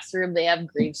classroom, they have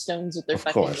gravestones with their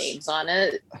fucking names on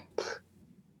it.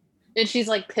 And she's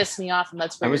like, pissed me off, and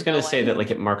that's where I was going to say that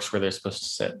like it marks where they're supposed to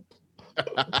sit.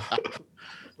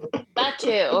 That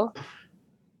too.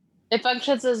 It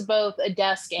functions as both a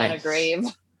desk and a grave.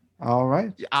 All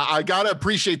right. I gotta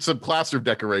appreciate some classroom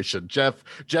decoration. Jeff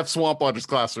Swampwater's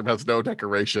classroom has no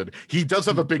decoration. He does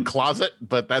have a big closet,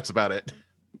 but that's about it.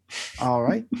 All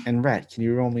right. And Rhett, can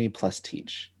you roll me plus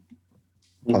teach?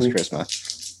 Plus charisma.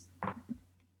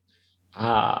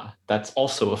 That's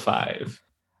also a 5.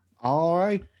 All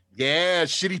right. Yeah,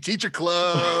 shitty teacher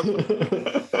club.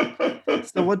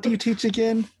 So what do you teach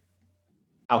again?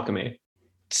 Alchemy.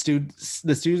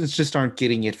 The students just aren't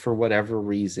getting it for whatever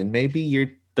reason.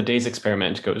 Maybe the day's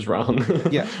experiment goes wrong.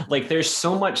 Yeah. Like there's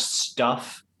so much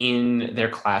stuff in their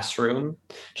classroom,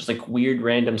 just like weird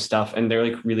random stuff, and they're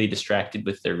like really distracted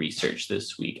with their research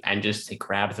this week, and just they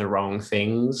grab the wrong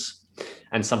things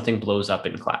and something blows up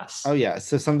in class. Oh yeah.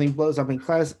 So something blows up in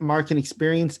class, mark an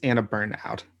experience and a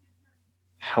burnout.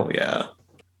 Hell yeah.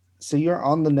 So you're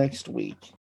on the next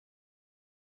week.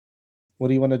 What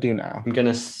do you want to do now? I'm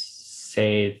gonna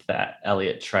say that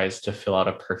Elliot tries to fill out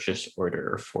a purchase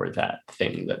order for that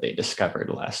thing that they discovered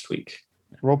last week.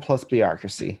 Roll plus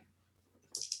bureaucracy.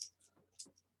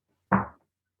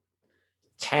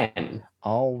 10.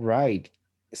 All right.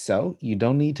 So you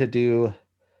don't need to do.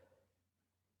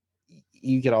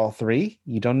 You get all 3.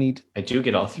 You don't need. I do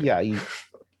get all 3. Yeah.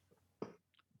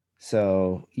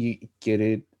 So you get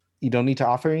it. You don't need to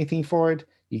offer anything for it.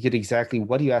 You get exactly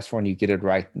what you asked for, and you get it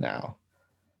right now.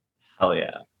 Hell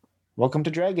yeah. Welcome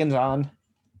to Dragons On.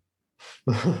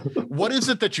 What is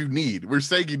it that you need? We're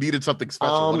saying you needed something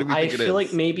special. What do we think I it feel is?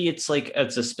 like maybe it's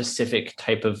a specific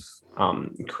type of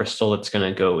crystal that's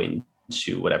going to go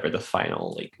into whatever the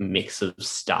final like mix of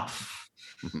stuff.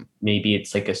 Mm-hmm. Maybe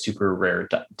it's like a super rare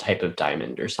type of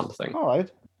diamond or something. All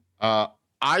right.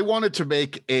 I wanted to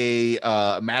make a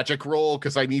magic roll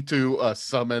because I need to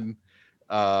summon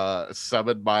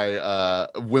my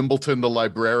Wimbledon the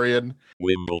librarian.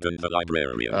 Wimbledon the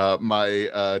librarian.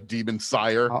 My demon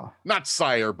sire, not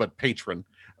sire, but patron,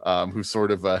 who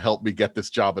sort of helped me get this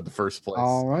job in the first place.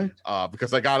 All right.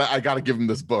 Because I gotta give him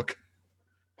this book.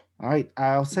 All right.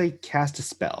 I'll say cast a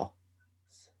spell.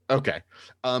 Okay.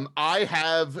 I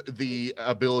have the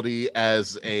ability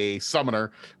as a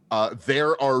summoner.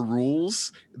 There are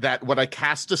rules that when I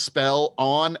cast a spell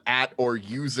on, at, or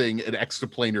using an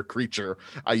extraplanar creature,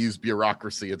 I use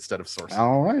bureaucracy instead of sorcery.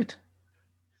 All right.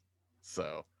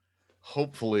 So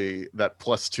hopefully that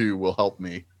 +2 will help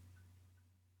me.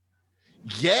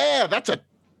 Yeah, that's a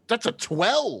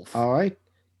 12. All right.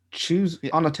 Choose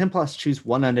on a 10+, choose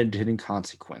one unintended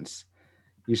consequence.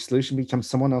 Your solution becomes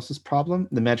someone else's problem.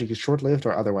 The magic is short-lived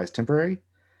or otherwise temporary.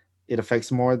 It affects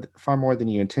far more than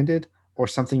you intended, or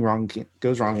something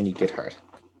goes wrong and you get hurt.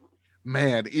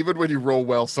 Man, even when you roll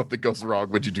well, something goes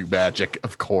wrong when you do magic,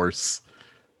 of course.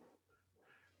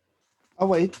 Oh,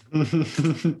 wait.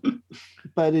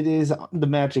 But it is the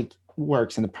magic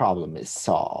works and the problem is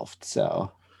solved.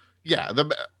 So yeah, the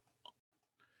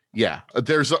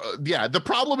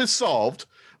problem is solved.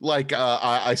 Like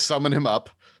I summon him up.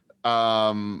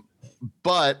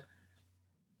 But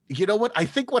you know what? I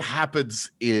think what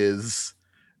happens is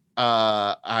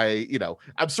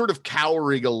I'm sort of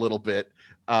cowering a little bit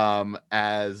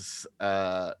as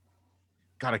God,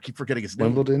 I keep forgetting his name.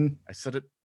 Wimbledon. I said it.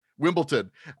 Wimbledon.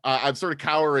 I'm sort of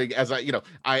cowering as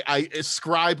I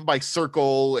ascribe my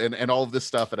circle and all of this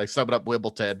stuff, and I summon up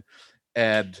Wimbledon,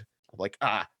 and I'm like,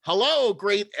 hello,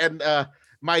 great and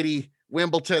mighty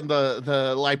Wimbledon,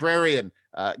 the librarian,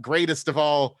 greatest of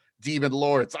all demon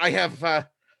lords. I have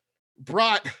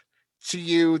brought to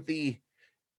you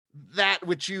that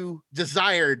which you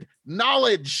desired,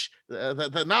 knowledge,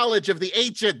 the knowledge of the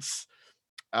ancients.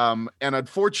 And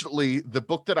unfortunately, the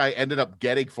book that I ended up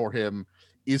getting for him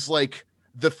is like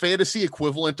the fantasy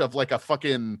equivalent of like a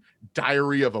fucking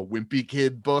Diary of a Wimpy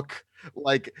Kid book.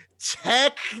 Like,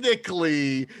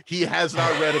 technically, he has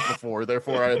not read it before,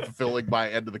 therefore I am fulfilling my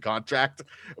end of the contract,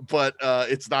 but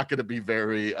it's not going to be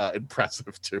very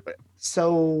impressive to him.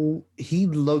 So he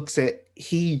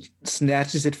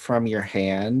snatches it from your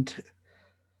hand,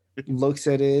 looks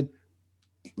at it,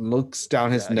 looks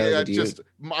down his nose at you. Just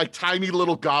my tiny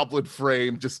little goblin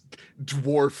frame just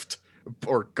dwarfed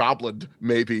or goblined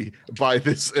maybe by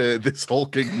this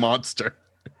hulking monster.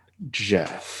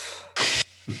 Jeff,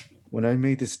 when I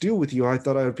made this deal with you, I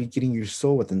thought I would be getting your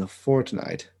soul within a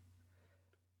fortnight.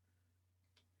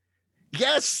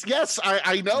 Yes,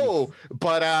 I know,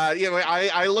 but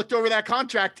I looked over that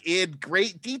contract in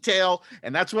great detail,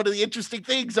 and that's one of the interesting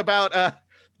things about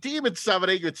demon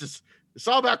summoning. It's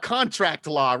all about contract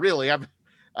law, really. I'm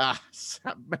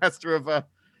master of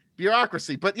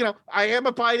bureaucracy, but I am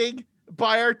abiding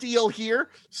by our deal here,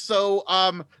 so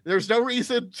there's no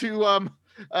reason to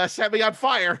set me on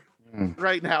fire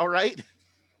right now, right?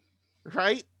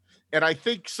 And I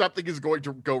think something is going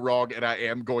to go wrong, and I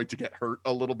am going to get hurt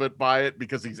a little bit by it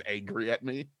because he's angry at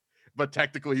me. But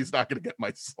technically, he's not going to get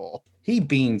my soul. He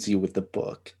beans you with the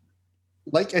book.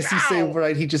 Like, as you say,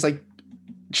 right, he just like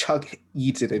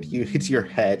eats it at you, hits your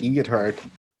head, you get hurt.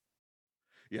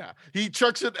 Yeah, he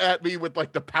chucks it at me with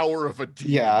like the power of a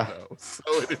demon, though, so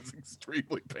it is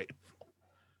extremely painful.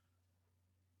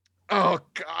 Oh,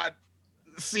 God.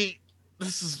 See,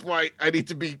 this is why I need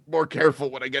to be more careful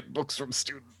when I get books from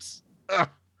students.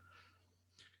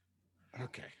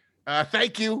 Okay.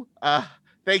 Thank you.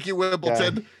 Thank you,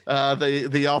 Wimbledon.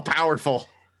 The all-powerful.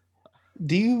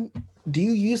 Do you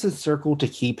use a circle to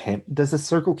keep him? Does a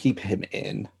circle keep him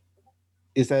in?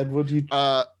 Is that what you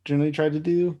generally try to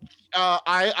do?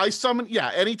 I summon.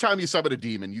 Yeah, anytime you summon a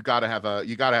demon, you gotta have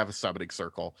a summoning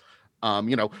circle.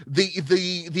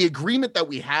 The agreement that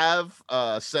we have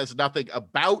says nothing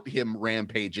about him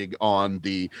rampaging on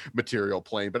the material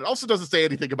plane, but it also doesn't say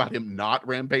anything about him not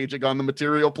rampaging on the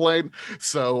material plane.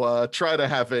 So try to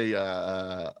have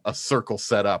a circle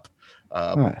set up.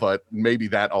 But maybe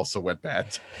that also went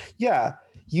bad. Yeah,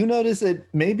 you notice that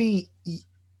maybe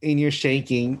in your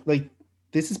shaking, like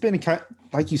this has been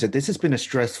like you said, this has been a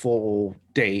stressful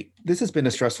day. This has been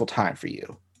a stressful time for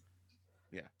you.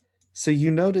 Yeah. So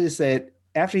you notice that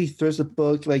after he throws the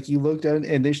book, like you look down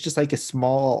and there's just like a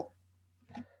small,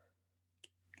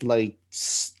 like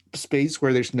space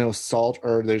where there's no salt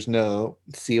or there's no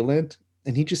sealant,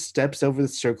 and he just steps over the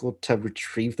circle to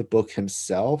retrieve the book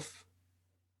himself.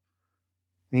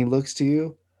 And he looks to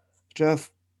you, Jeff.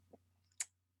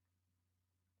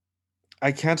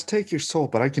 I can't take your soul,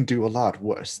 but I can do a lot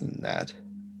worse than that.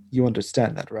 You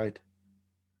understand that, right?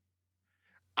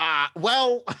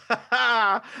 Well,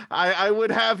 I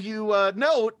would have you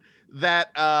note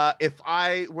that if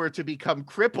I were to become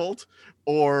crippled,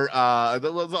 or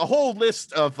the whole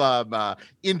list of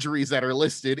injuries that are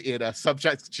listed in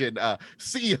subsection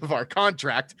C of our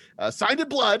contract, signed in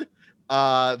blood,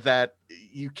 that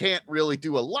you can't really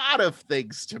do a lot of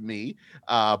things to me,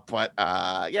 but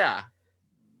yeah.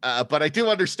 But I do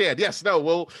understand. Yes, no,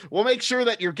 we'll make sure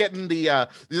that you're getting the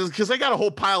because I got a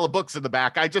whole pile of books in the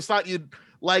back. I just thought you'd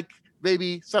like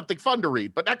maybe something fun to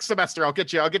read. But next semester I'll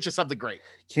get you something great.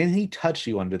 Can he touch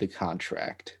you under the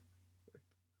contract?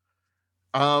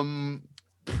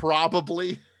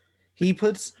 Probably. He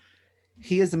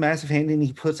has a massive hand and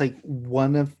he puts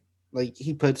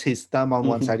he puts his thumb on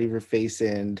one side of your face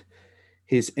and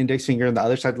his index finger on the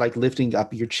other side, like lifting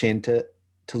up your chin to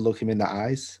look him in the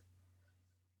eyes.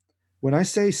 When I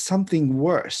say something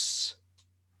worse,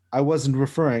 I wasn't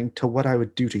referring to what I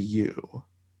would do to you.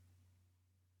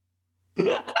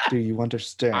 Do you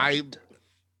understand?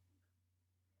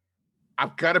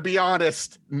 I've got to be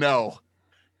honest. No.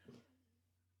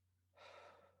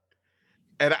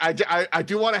 And I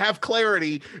do want to have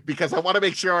clarity because I want to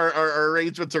make sure our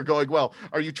arrangements are going well.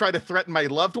 Are you trying to threaten my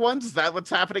loved ones? Is that what's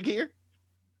happening here?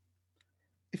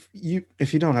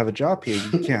 If you don't have a job here,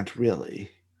 you can't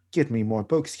really get me more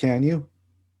books, can you?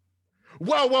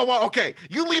 Whoa. Okay.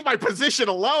 You leave my position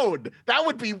alone. That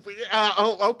would be,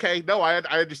 okay. No, I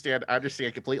understand. I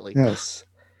understand completely. Yes.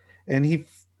 And he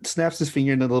snaps his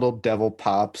finger and a little devil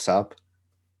pops up.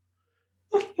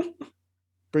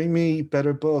 Bring me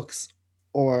better books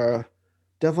or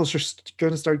devils are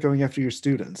going to start going after your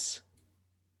students.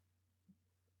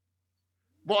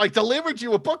 Well, I delivered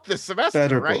you a book this semester,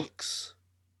 Better right? books.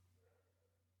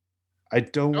 I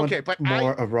don't want Okay, but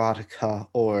more erotica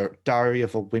or Diary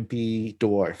of a Wimpy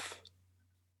Dwarf.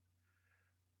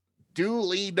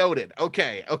 Duly noted.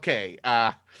 Okay.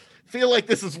 Feel like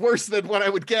this is worse than what I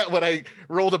would get when I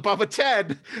rolled above a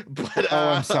 10. But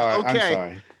I'm sorry. Okay. I'm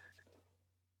sorry.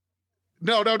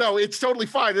 No. It's totally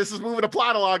fine. This is moving a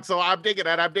plot along, so I'm digging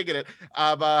it.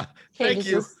 Thank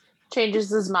you. Changes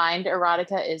his mind.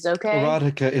 Erotica is okay.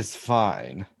 Erotica is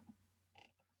fine.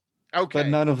 Okay. But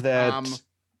none of that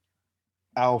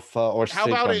alpha or how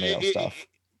about sigma male stuff.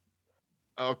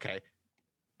 Okay.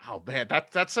 Oh man,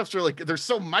 that stuff's really good. There's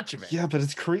so much of it. Yeah, but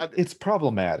it's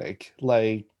problematic.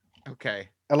 Like, okay.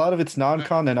 A lot of it's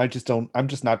non-con, and I'm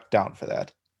just not down for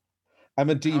that. I'm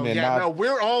a demon,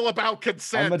 we're all about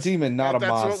consent. I'm a demon, not a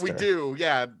monster. That's what we do.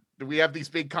 Yeah. We have these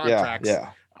big contracts.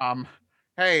 Yeah.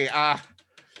 Hey,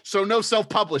 so no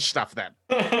self-published stuff then.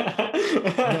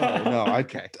 No.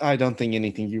 Okay. I don't think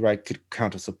anything you write could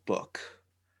count as a book.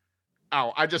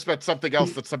 Oh, I just meant something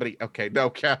else that somebody. Okay,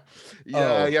 no,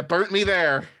 yeah, you burnt me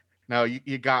there. No,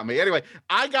 you got me. Anyway,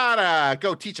 I gotta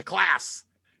go teach a class.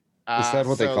 Is that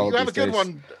what they call it? You have a these good days?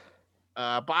 one,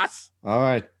 boss. All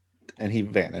right, and he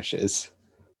vanishes.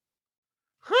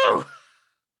 Whew.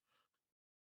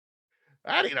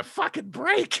 I need a fucking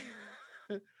break.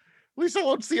 At least I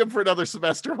won't see him for another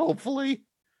semester, hopefully.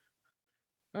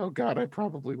 Oh God, I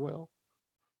probably will.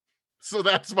 So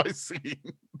that's my scene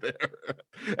there.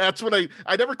 That's what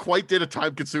I never quite did a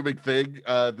time-consuming thing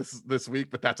this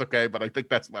week, but that's okay. But I think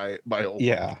that's my whole.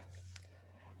 Yeah.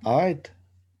 All right.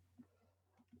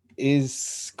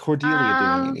 Is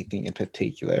Cordelia doing anything in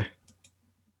particular?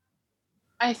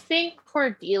 I think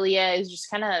Cordelia is just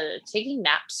kind of taking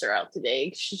naps throughout the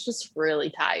day. She's just really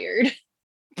tired.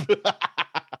 Do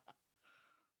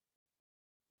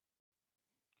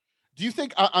you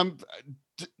think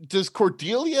does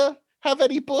Cordelia have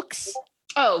any books?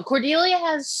 Oh, Cordelia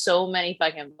has so many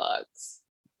fucking books.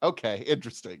 Okay,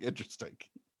 interesting.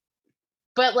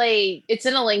 But like, it's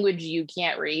in a language you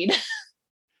can't read.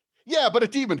 Yeah, but a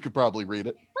demon could probably read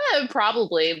it.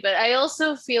 Probably, but I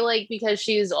also feel like because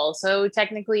she's also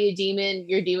technically a demon,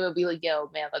 your demon would be like,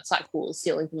 yo, man, that's not cool,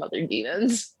 stealing from other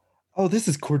demons. Oh, this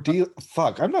is Cordelia.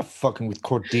 Fuck, I'm not fucking with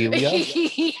Cordelia.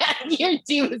 Yeah, your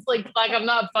demon's like, fuck, I'm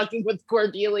not fucking with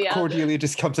Cordelia. Cordelia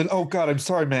just comes in. Oh God, I'm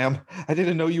sorry, ma'am. I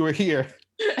didn't know you were here.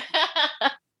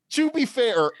 To be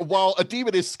fair, while a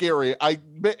demon is scary, I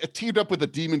teamed up with a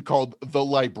demon called the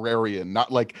Librarian,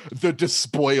 not like the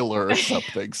Despoiler or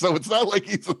something. So it's not like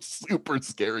he's a super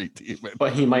scary demon.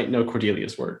 But he might know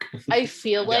Cordelia's work. I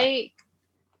feel like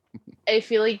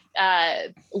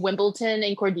Wimbledon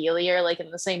and Cordelia are like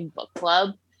in the same book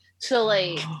club. So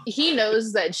like he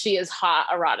knows that she is hot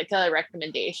erotica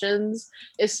recommendations,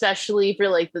 especially for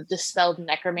like the dispelled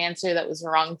necromancer that was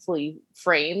wrongfully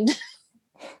framed.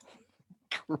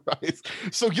 Christ.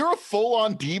 So you're a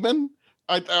full-on demon?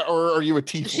 Or are you a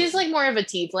tiefling? She's like more of a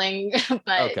tiefling,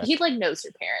 but Okay. he like knows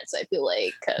her parents, I feel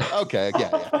like. Okay,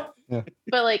 yeah.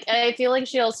 But like I feel like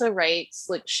she also writes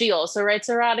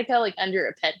erotica like under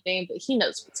a pet name, but he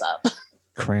knows what's up.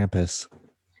 Krampus.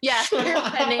 Yeah, her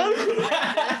pet name.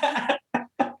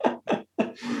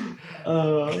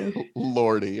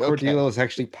 Lordy. Okay. Cordelia was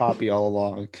actually Poppy all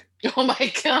along. Oh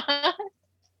my god.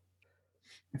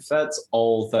 If that's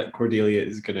all that Cordelia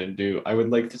is gonna do, I would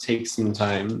like to take some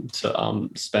time to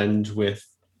spend with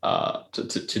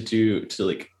to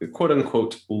like quote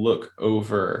unquote look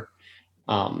over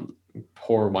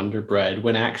poor Wonder Bread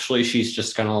when actually she's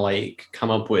just gonna like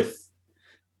come up with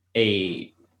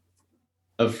a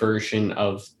version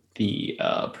of the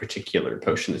particular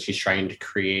potion that she's trying to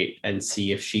create and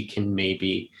see if she can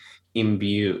maybe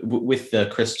imbue with the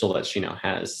crystal that she now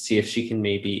has, see if she can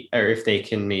maybe, or if they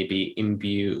can maybe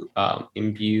imbue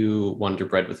Wonder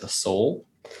Bread with a soul.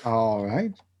 All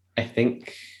right. I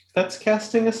think that's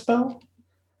casting a spell.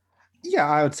 Yeah,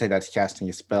 I would say that's casting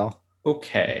a spell.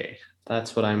 Okay,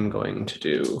 that's what I'm going to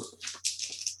do.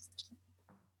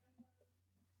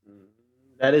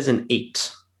 That is an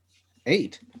 8.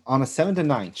 8. On a 7 to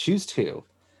 9, choose 2.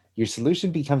 Your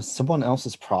solution becomes someone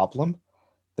else's problem.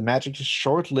 The magic is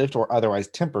short-lived or otherwise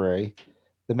temporary.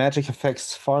 The magic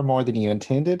affects far more than you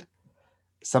intended.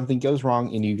 Something goes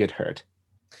wrong and you get hurt.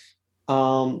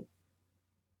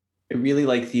 I really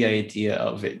like the idea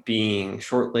of it being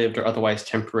short-lived or otherwise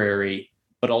temporary,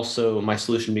 but also my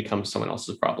solution becomes someone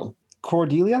else's problem.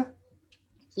 Cordelia,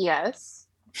 Yes.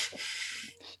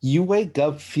 you wake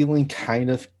up feeling kind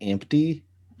of empty.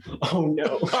 Oh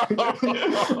no.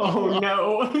 Oh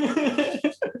no.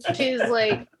 She's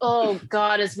like, oh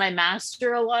God, is my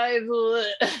master alive?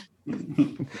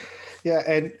 Yeah,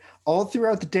 and all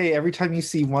throughout the day, every time you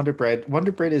see Wonder Bread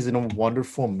is in a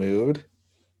wonderful mood.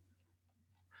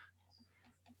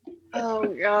 Oh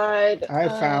God. I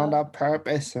found a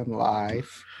purpose in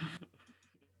life.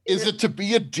 Is it to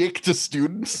be a dick to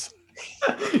students?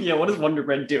 Yeah, what is Wonder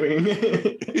Bread doing?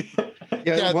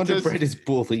 Yeah, Wonder Bread is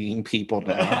bullying people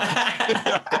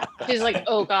now. She's like,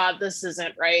 oh God, this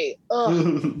isn't right.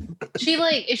 Ugh. She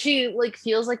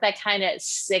feels like that kind of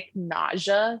sick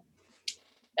nausea.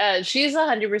 She's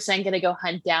 100% gonna go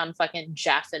hunt down fucking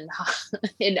Jeff and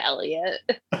Elliot.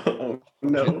 Oh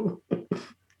no.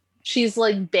 She's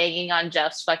like banging on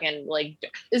Jeff's fucking like.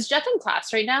 Is Jeff in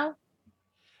class right now?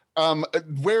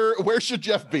 Where should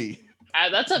Jeff be?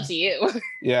 That's up to you.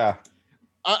 Yeah.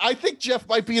 I think Jeff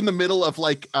might be in the middle of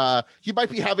he might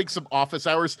be having some office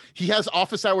hours. He has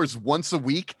office hours once a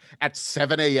week at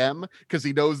 7 a.m. because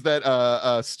he knows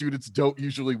that students don't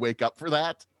usually wake up for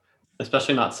that.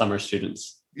 Especially not summer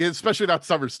students. Yeah, especially not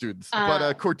summer students.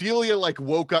 But Cordelia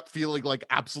woke up feeling like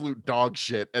absolute dog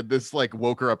shit, and this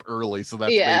woke her up early. So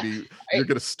that's maybe you're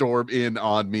gonna storm in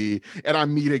on me, and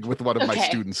I'm meeting with one of my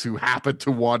students who happened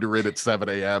to wander in at 7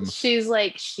 a.m. She's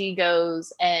like, she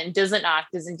goes and doesn't knock,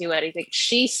 doesn't do anything.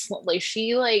 She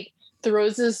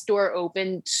throws this door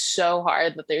open so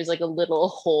hard that there's a little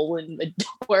hole in the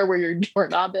door where your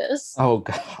doorknob is. Oh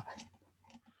God.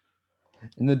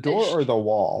 In the door or the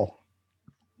wall?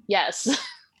 Yes.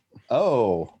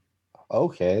 Oh,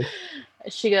 okay.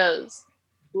 She goes,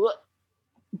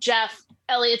 Jeff,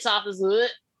 Elliot's office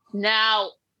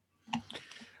now.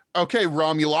 Okay,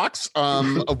 Romulox.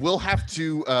 We'll have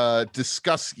to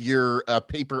discuss your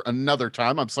paper another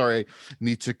time. I'm sorry, I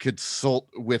need to consult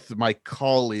with my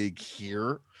colleague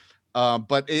here.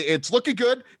 But it's looking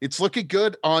good. It's looking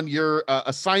good on your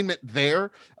assignment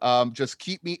there. Just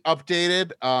keep me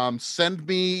updated. Send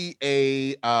me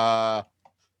a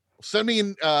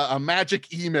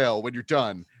magic email when you're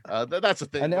done. That's a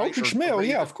thing. An Eldritch mail,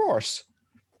 yeah, of course.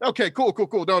 Okay, cool.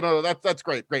 No, that's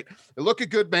great. You're looking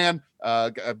good, man.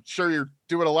 I'm sure you're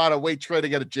doing a lot of weight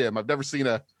training at a gym. I've never seen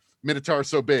a Minotaur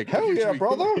so big. Hell yeah,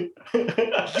 brother.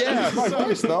 Yeah, my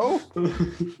voice though.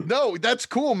 No, that's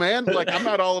cool, man. I'm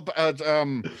not all about.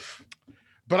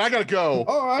 But I gotta go.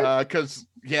 All right. Because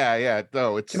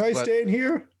no, it's. Can I stay in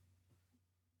here?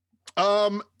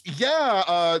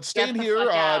 Stay in here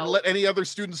and let any other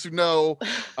students who know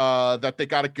that they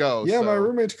gotta go. Yeah, my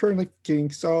roommate's currently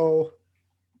cooking, so.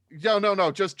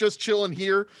 No, just chill in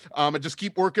here, and just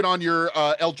keep working on your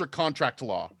Eldritch contract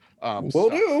law. Will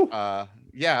do.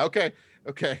 Yeah, okay.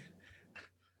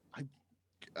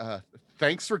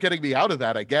 Thanks for getting me out of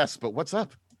that, I guess. But what's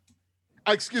up?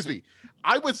 Excuse me.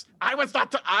 I was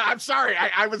not. I'm sorry.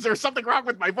 There was something wrong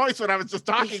with my voice when I was just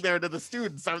talking there to the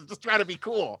students. I was just trying to be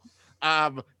cool.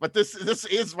 But this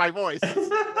is my voice.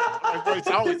 My voice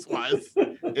always was.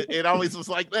 It always was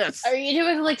like this. Are you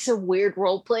doing some weird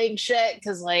role playing shit?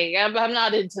 Because I'm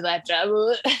not into that job.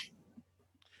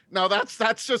 No, that's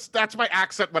my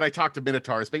accent when I talk to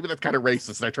Minotaurs. Maybe that's kind of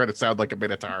racist, and I try to sound like a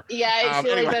Minotaur. Yeah, I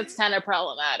feel like that's kind of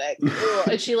problematic.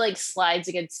 And she slides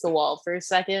against the wall for a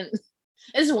second.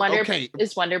 Is Wonder Bread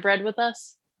with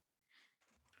us?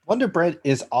 Wonder Bread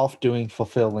is off doing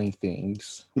fulfilling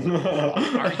things. Are you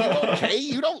okay?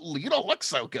 You don't look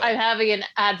so good. I'm having an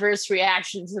adverse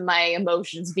reaction to my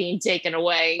emotions being taken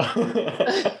away.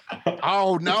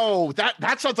 Oh no,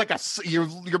 that sounds like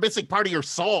you're missing part of your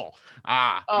soul. You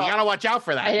gotta watch out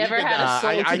for that. I never had a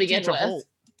soul to begin with.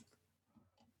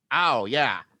 Oh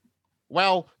yeah.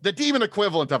 Well, the demon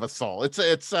equivalent of a soul. It's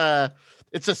a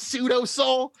pseudo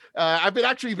soul. I've been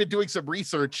doing some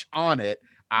research on it.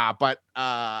 But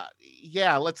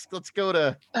let's go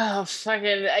to. Oh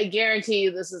fucking! I guarantee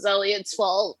you, this is Elliot's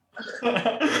fault.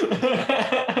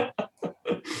 But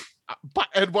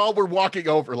while we're walking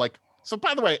over, so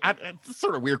by the way, it's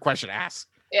sort of a weird question to ask.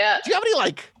 Yeah. Do you have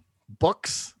any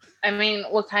books? I mean,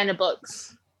 what kind of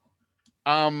books?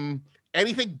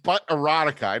 Anything but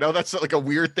erotica. I know that's a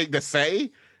weird thing to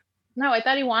say. No, I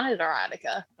thought he wanted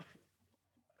erotica.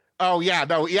 Oh yeah,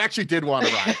 no, he actually did want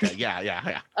erotica.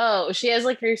 Yeah. Oh, she has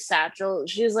her satchel.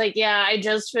 She's like, yeah, I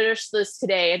just finished this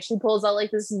today, and she pulls out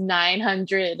this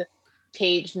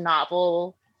 900-page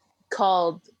novel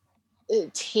called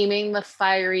 "Taming the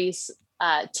Fiery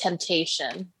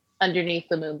Temptation Underneath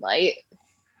the Moonlight."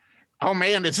 Oh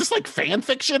man, is this like fan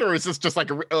fiction or is this just like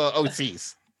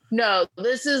OCs? No,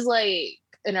 this is like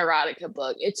an erotica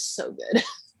book. It's so good.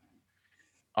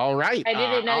 All right. I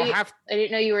didn't know I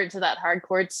didn't know you were into that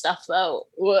hardcore stuff though.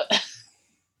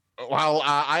 Well,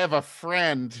 I have a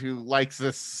friend who likes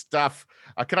this stuff.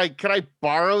 Can I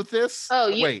borrow this? Oh,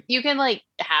 wait. You can like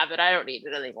have it. I don't need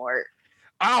it anymore.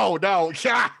 Oh no!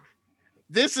 Yeah,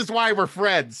 this is why we're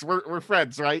friends. We're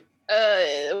friends, right?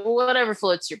 Whatever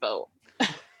floats your boat.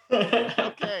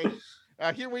 Okay.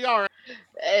 Here we are.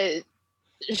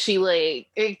 She like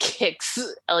kicks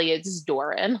Elliot's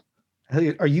door in.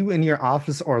 Elliot, are you in your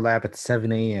office or lab at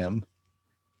 7 a.m.?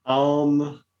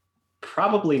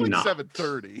 Probably It's not. like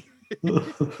 7:30.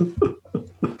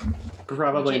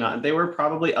 Probably not. They were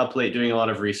probably up late doing a lot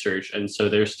of research, and so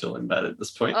they're still in bed at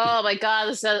this point. Oh my god,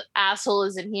 this asshole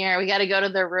is in here. We got to go to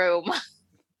their room.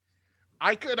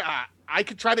 I could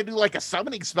try to do like a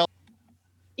summoning spell.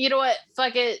 You know what?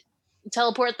 Fuck it.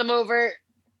 Teleport them over.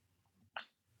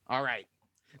 All right.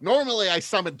 Normally I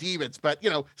summon demons, but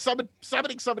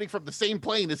summoning somebody from the same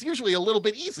plane is usually a little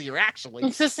bit easier, actually.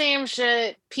 It's the same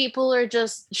shit. People are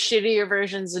just shittier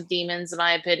versions of demons, in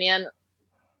my opinion.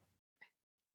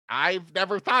 I've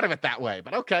never thought of it that way,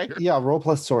 but okay. Yeah, roll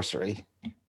plus sorcery.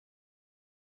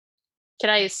 Can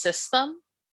I assist them?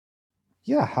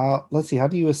 Yeah, let's see, how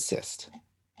do you assist?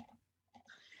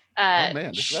 Oh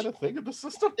man, is that a thing in the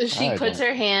system? She puts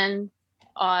her hand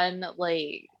on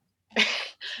like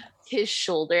his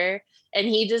shoulder, and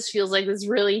he just feels like this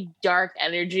really dark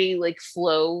energy like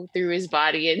flow through his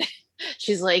body, and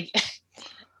she's like,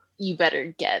 "You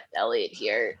better get Elliot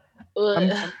here."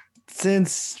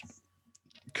 Since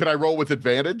could I roll with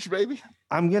advantage, maybe?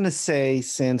 I'm gonna say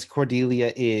since we've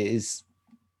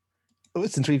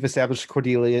established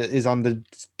Cordelia is on the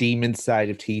demon side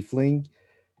of Tiefling,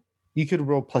 you could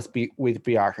roll plus with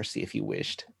bureaucracy if you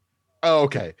wished. Oh,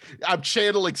 okay. I'm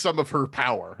channeling some of her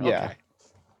power. Yeah.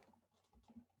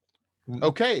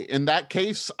 Okay. In that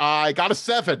case, I got a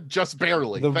 7, just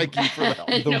barely. Thank you for the help.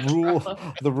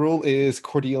 The rule is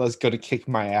Cordelia's gonna kick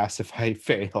my ass if I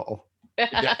fail.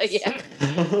 Yeah.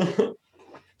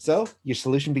 So your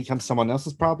solution becomes someone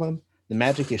else's problem. The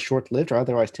magic is short-lived or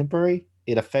otherwise temporary.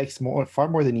 It affects far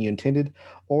more than you intended,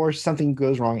 or something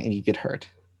goes wrong and you get hurt.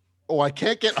 Oh, I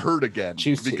can't get hurt again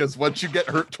because once you get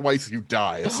hurt twice, you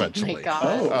die. Essentially, oh my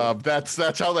God. That's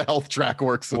how the health track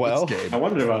works in this game. I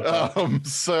wondered about that.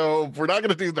 So we're not going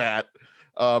to do that.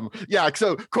 Yeah.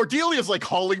 So Cordelia's like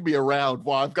hauling me around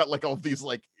while I've got like all these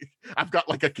I've got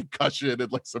like a concussion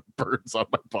and like some burns on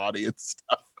my body and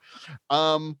stuff.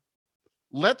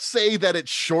 Let's say that it's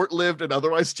short-lived and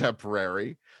otherwise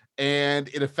temporary, and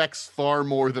it affects far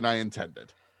more than I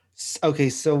intended. Okay,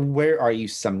 so where are you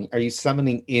summoning? Are you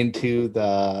summoning into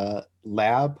the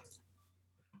lab?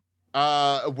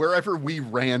 Wherever we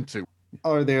ran to.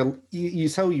 Or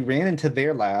you ran into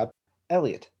their lab.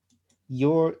 Elliot,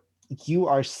 you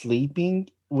are sleeping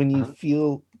when you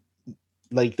feel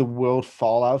like the world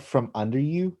fall out from under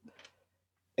you.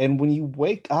 And when you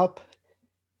wake up,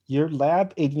 your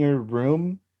lab and your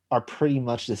room are pretty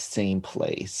much the same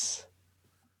place.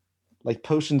 Like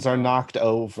potions are knocked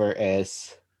over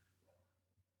as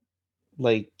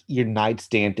like your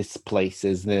nightstand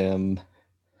displaces them.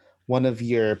 One of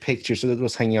your pictures that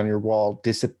was hanging on your wall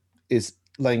is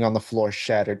laying on the floor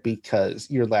shattered because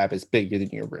your lab is bigger than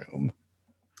your room.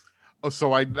 Oh,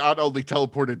 so I not only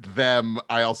teleported them,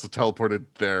 I also teleported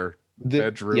their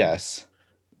bedroom. Yes.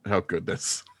 Oh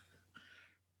goodness.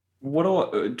 What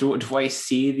do I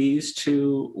see these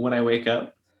two when I wake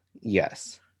up?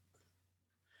 Yes.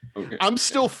 Okay. I'm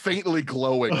still faintly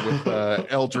glowing with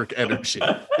Eldritch energy.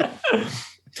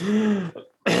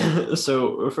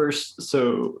 So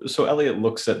Elliot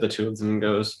looks at the two of them and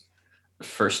goes,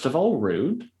 "First of all,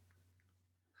 rude.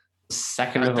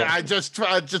 Second of all, I just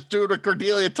do what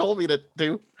Cordelia told me to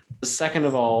do. Second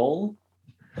of all,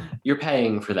 you're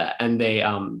paying for that." And they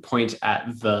point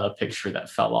at the picture that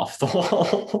fell off the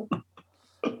wall.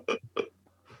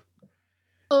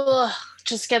 Ugh,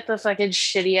 just get the fucking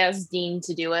shitty ass Dean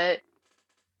to do it.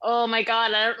 Oh my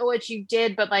God, I don't know what you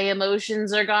did, but my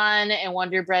emotions are gone, and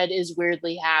Wonder Bread is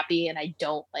weirdly happy, and I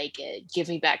don't like it. Give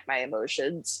me back my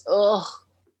emotions. Ugh.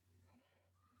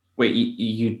 Wait,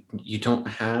 you don't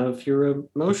have your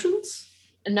emotions?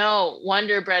 No,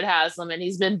 Wonder Bread has them, and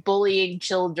he's been bullying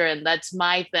children. That's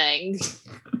my thing.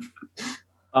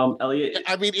 Elliot,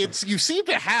 I mean, you seem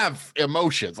to have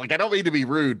emotions. Like, I don't mean to be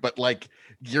rude, but like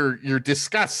your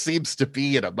disgust seems to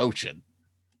be an emotion.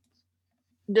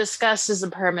 Disgust is a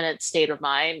permanent state of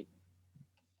mind.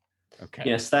 Okay.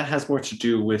 yes, that has more to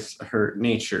do with her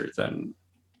nature than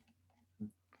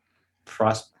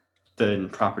the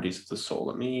properties of the soul.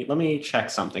 Let me check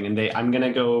something, and I'm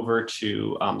gonna go over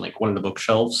to like one of the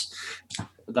bookshelves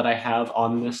that I have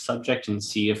on this subject and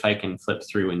see if I can flip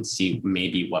through and see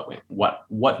maybe what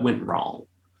went wrong.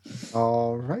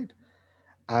 All right.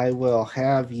 I will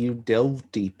have you delve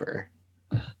deeper.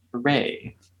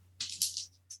 Hooray!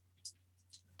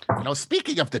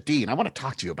 Speaking of the dean, I want to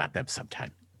talk to you about them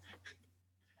sometime.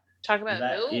 Talk about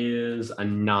That who? is a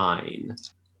 9.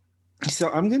 So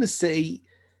I'm gonna say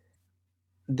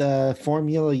the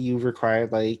formula you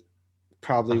required, like,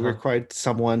 probably required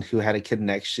someone who had a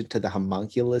connection to the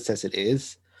homunculus as it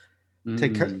is.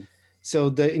 So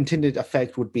the intended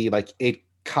effect would be like it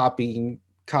copying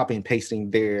and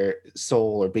pasting their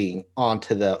soul or being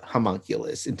onto the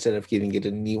homunculus instead of giving it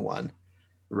a new one.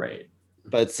 Right.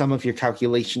 But some of your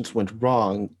calculations went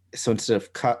wrong. So instead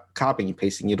of copying and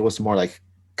pasting, it was more like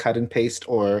cut and paste,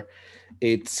 or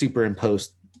it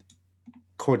superimposed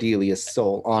Cordelia's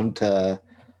soul onto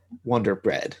Wonder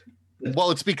Bread.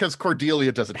 Well, it's because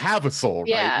Cordelia doesn't have a soul, right?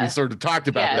 Yeah. We sort of talked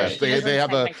about Yeah, that. she They doesn't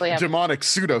have a technically have- demonic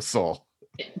pseudo soul.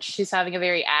 She's having a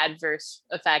very adverse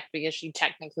effect because she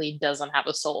technically doesn't have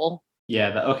a soul.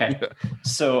 Yeah. Okay.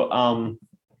 So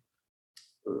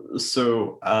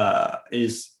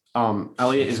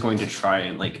Elliot is going to try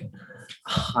and like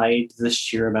hide the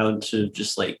sheer amount of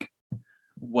just like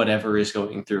whatever is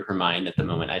going through her mind at the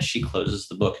moment as she closes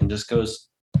the book and just goes,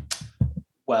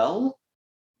 well,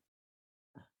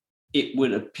 it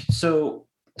would so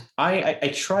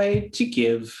I tried to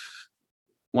give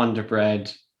Wonder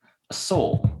Bread a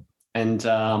soul, and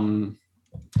well,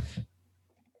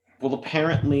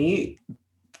 apparently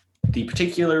the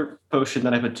particular potion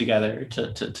that I put together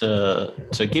to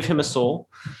give him a soul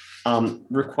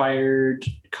required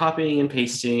copying and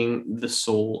pasting the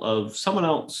soul of someone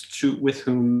else with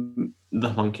whom the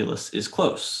homunculus is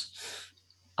close.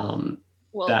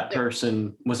 That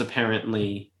person was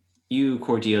apparently you,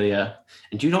 Cordelia,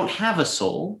 and you don't have a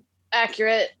soul.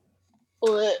 Accurate.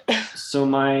 So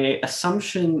my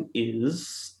assumption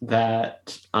is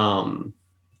that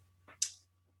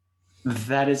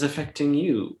that is affecting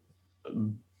you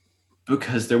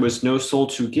because there was no soul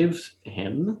to give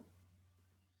him.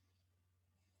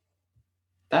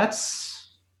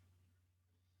 That's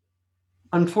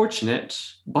unfortunate,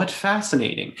 but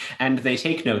fascinating. And they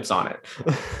take notes on it.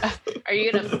 Are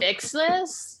you gonna fix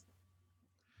this?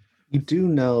 You do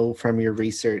know from your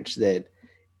research that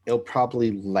it'll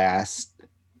probably last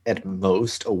at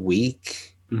most a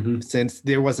week. Since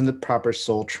there wasn't a proper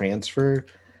soul transfer,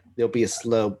 there'll be a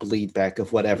slow bleed back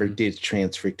of whatever did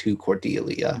transfer to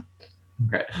Cordelia.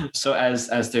 Right. So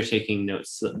as they're taking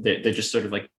notes, they're just sort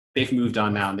of like, they've moved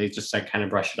on now, and they just like kind of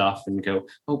brush it off and go,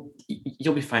 "Oh,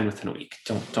 you'll be fine within a week.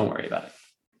 Don't worry about it."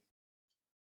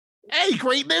 Hey,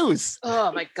 great news!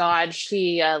 Oh my God.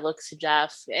 She looks at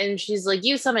Jeff and she's like,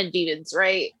 you summon demons,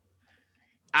 right?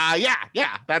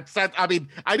 Yeah. That's that. I mean,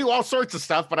 I do all sorts of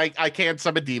stuff, but I can't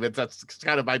summon demons. That's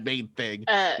kind of my main thing.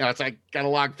 It's like got a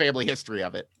long family history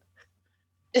of it.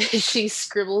 She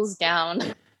scribbles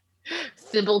down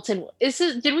Thimbleton.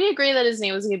 Did we agree that his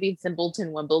name was going to be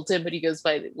Thimbleton Wimbledon, but he goes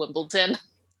by Wimbledon?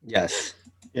 Yes.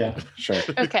 Yeah, sure.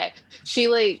 Okay. She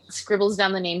like scribbles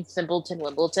down the name Thimbleton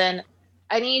Wimbledon.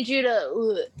 I need you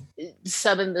to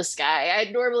summon this guy.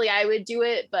 Normally I would do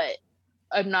it, but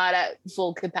I'm not at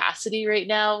full capacity right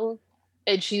now.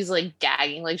 And she's like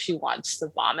gagging, like she wants to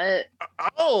vomit.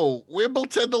 Oh,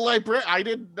 Wimbledon, the librarian. I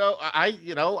didn't know. I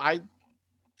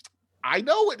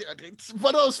know it. It's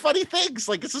one of those funny things.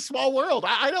 Like, it's a small world.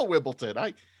 I know Wimbledon.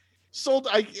 I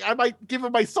might give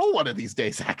him my soul one of these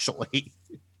days, actually.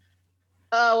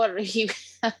 Oh, what he?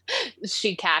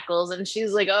 She cackles and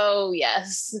she's like, "Oh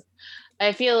yes,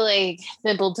 I feel like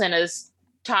Thimbleton has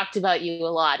talked about you a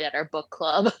lot at our book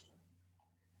club."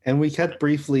 And we cut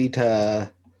briefly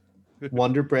to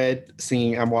Wonder Bread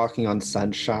singing "I'm Walking on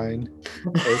Sunshine"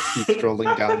 as he's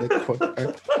strolling down the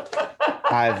corridor.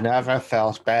 I've never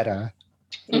felt better.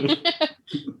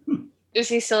 Is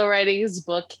he still writing his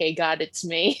book? Hey God, it's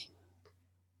me.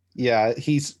 Yeah,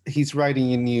 he's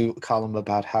writing a new column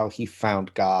about how he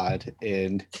found God,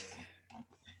 and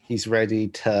he's ready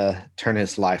to turn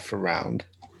his life around.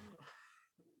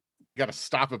 Got to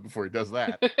stop it before he does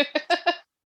that.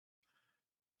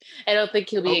 I don't think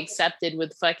he'll be accepted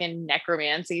with fucking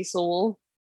necromancy soul,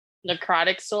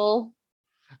 necrotic soul.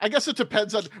 I guess it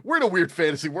depends on. We're in a weird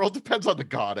fantasy world. Depends on the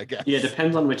god, I guess. Yeah,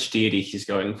 depends on which deity he's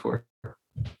going for.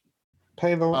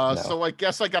 No. So I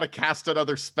guess I got to cast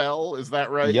another spell. Is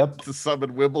that right? Yep. To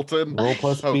summon Wimbledon. Roll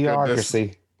plus Oh,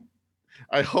 bureaucracy.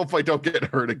 I hope I don't get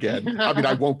hurt again. I mean,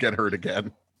 I won't get hurt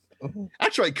again.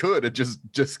 Actually, I could and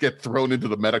just get thrown into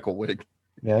the medical wing.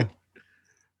 Yeah.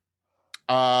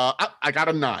 I got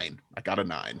a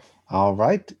 9. All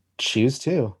right. Choose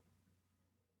 2.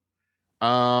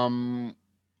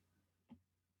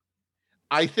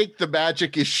 I think the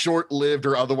magic is short-lived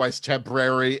or otherwise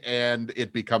temporary, and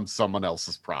it becomes someone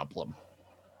else's problem.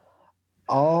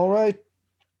 All right.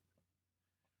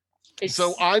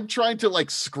 So I'm trying to like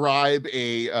scribe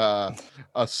a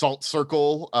salt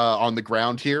circle on the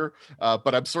ground here,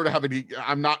 but I'm sort of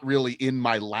I'm not really in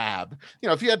my lab.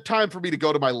 If you had time for me to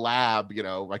go to my lab,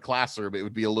 my classroom, it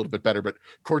would be a little bit better. But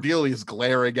Cordelia's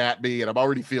glaring at me, and I'm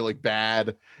already feeling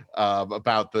bad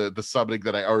about the summoning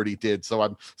that I already did. So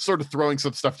I'm sort of throwing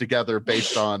some stuff together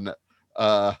based on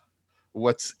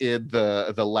what's in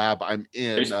the lab I'm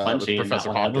in with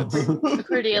Professor Hawkins.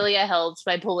 Cordelia helps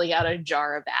by pulling out a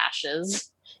jar of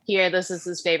ashes. Here, this is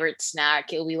his favorite snack.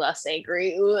 He'll be less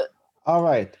angry. All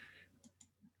right.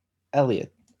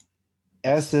 Elliot,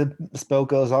 as the spell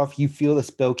goes off, you feel the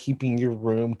spell keeping your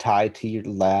room tied to your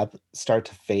lab start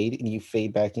to fade, and you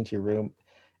fade back into your room.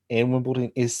 And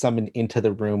Wimbledon is summoned into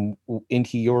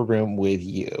your room with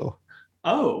you.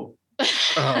 Oh.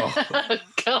 Oh.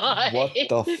 God. What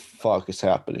the fuck is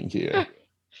happening here?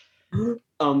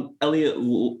 Elliot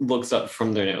looks up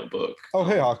from their notebook. Oh,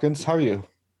 hey, Hawkins. How are you?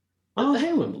 Oh,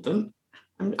 hey, Wimbledon.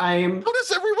 I'm How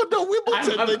does everyone know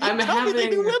Wimbledon? I'm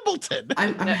having Wimbledon.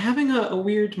 I'm having a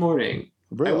weird morning.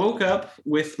 Really? I woke up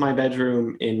with my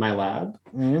bedroom in my lab,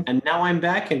 and now I'm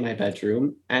back in my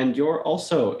bedroom, and you're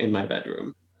also in my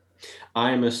bedroom.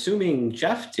 I'm assuming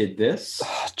Jeff did this.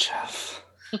 Oh, Jeff.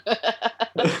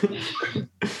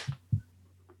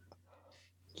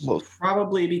 Look,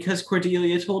 Probably because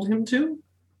Cordelia told him to.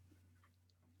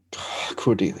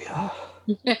 Cordelia.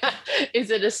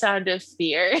 Is it a sound of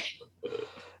fear?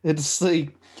 It's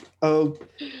like,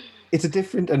 it's a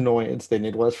different annoyance than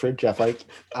it was for Jeff. Like,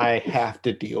 I have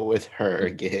to deal with her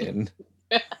again.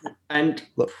 And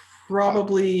Look,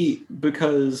 probably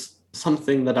because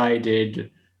something that I did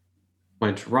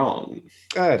went wrong.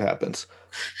 it happens.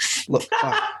 Look,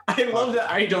 I love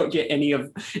that I don't get any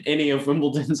of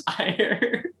Wimbledon's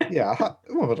ire. yeah,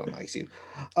 Wimbledon likes you.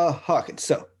 Hawkins,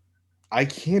 so I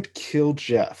can't kill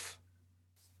Jeff,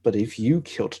 but if you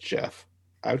killed Jeff,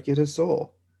 I would get his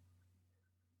soul.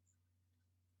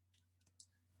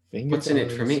 What's in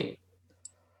it for me?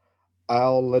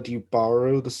 I'll let you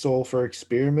borrow the soul for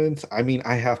experiments. I mean,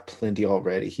 I have plenty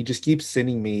already. He just keeps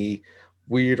sending me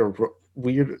weird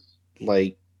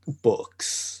like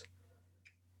books.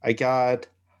 I got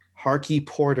Harky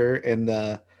Porter and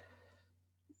the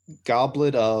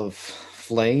Goblet of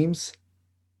Flames.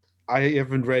 I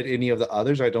haven't read any of the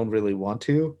others. I don't really want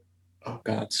to. Oh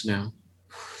God, Snow.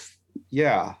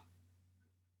 Yeah.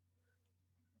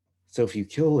 So if you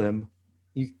kill him,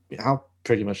 I'll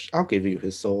give you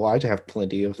his soul. I have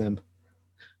plenty of them.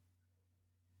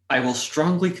 I will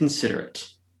strongly consider it.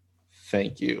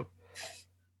 Thank you.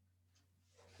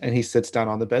 And he sits down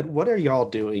on the bed. What are y'all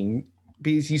doing?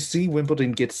 Because you see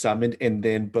Wimbledon get summoned, and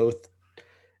then both.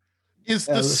 Is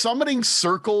the summoning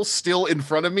circle still in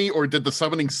front of me, or did the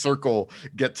summoning circle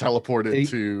get teleported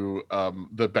to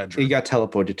the bedroom? He got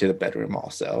teleported to the bedroom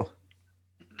also.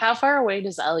 How far away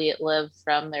does Elliot live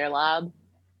from their lab?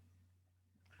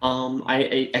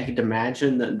 I could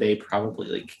imagine that they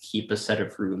probably keep a set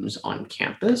of rooms on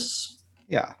campus.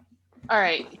 Yeah. All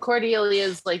right.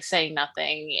 Cordelia's saying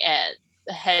nothing and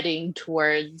heading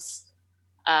towards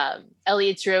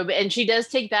Elliot's room, and she does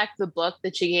take back the book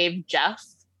that she gave Jeff.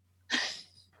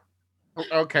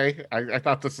 Okay, I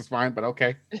thought this was fine, but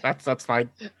okay, that's fine.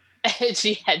 And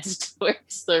she heads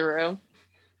towards the room.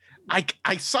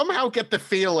 I somehow get the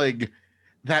feeling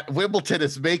that Wimbledon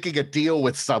is making a deal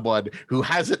with someone who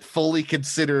hasn't fully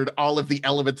considered all of the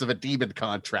elements of a demon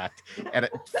contract, and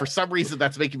for some reason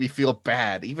that's making me feel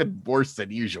bad, even worse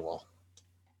than usual.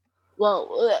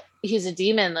 Well, he's a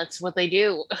demon. That's what they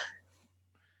do.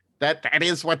 That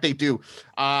is what they do.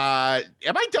 Am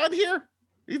I done here?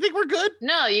 You think we're good?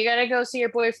 No, you gotta go see your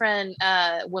boyfriend,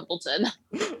 Wimbledon.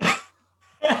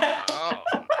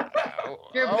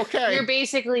 Okay. You're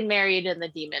basically married in the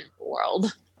demon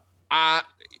world.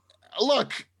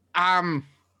 Look,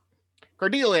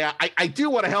 Cordelia, I do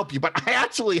want to help you, but I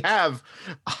actually have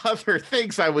other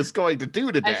things I was going to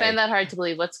do today. I find that hard to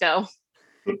believe. Let's go.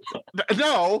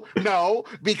 No,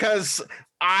 because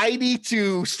I need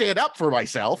to stand up for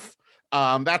myself.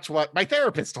 That's what my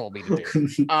therapist told me to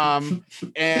do.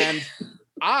 And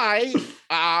I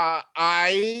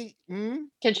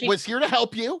was here to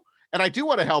help you, and I do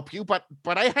want to help you, but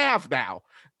I have now.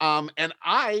 And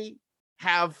I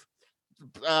have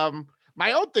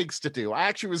my own things to do. I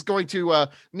actually was going to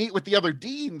meet with the other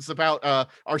deans about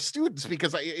our students,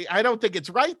 because I don't think it's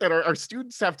right that our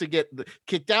students have to get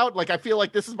kicked out. Like, I feel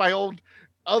like this is my own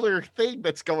other thing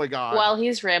that's going on. While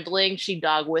he's rambling, she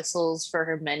dog whistles for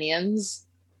her minions.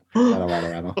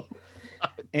 Rattle.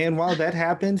 And while that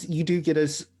happens, you do get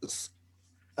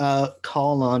a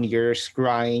call on your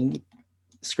scrying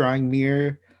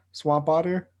mirror, Swamp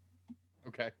Otter.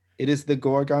 Okay. It is the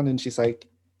Gorgon, and she's like,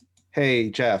 "Hey,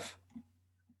 Jeff,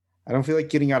 I don't feel like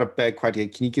getting out of bed quite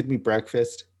yet. Can you get me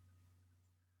breakfast?"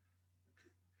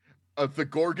 The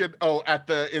Gorgon. Oh,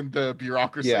 in the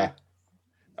bureaucracy. Yeah.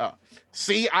 Oh,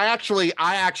 see, I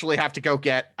actually have to go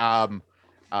get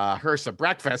her some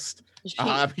breakfast.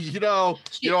 You don't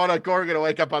want a Gorgon to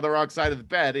wake up on the wrong side of the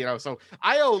bed, so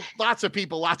I owe lots of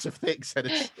people lots of things, and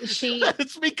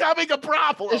it's becoming a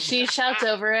problem. She shouts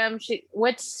over him.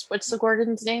 What's the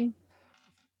Gorgon's name?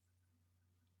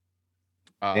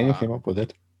 Daniel came up with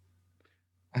it.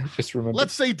 I just remember.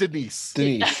 Let's say Denise.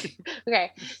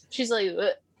 Okay. She's like,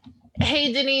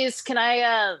 "Hey, Denise, can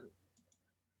I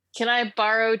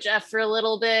borrow Jeff for a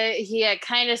little bit? He had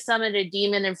kind of summoned a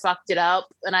demon and fucked it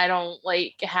up, and I don't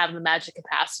have the magic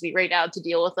capacity right now to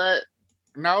deal with it."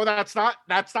 No, that's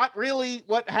not really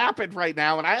what happened right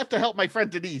now, and I have to help my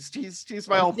friend Denise. She's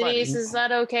my old friend. Denise, is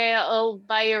that okay? I'll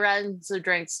buy you rounds of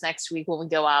drinks next week when we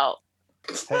go out.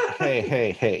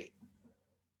 Hey.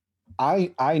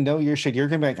 I know your shit. You're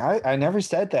gonna be like, I never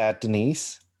said that,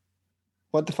 Denise.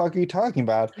 What the fuck are you talking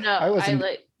about? No, I wasn't.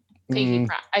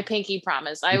 I pinky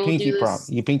promise. I will do this.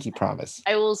 You pinky promise.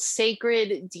 I will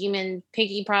sacred demon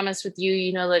pinky promise with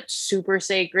you. That's super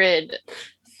sacred.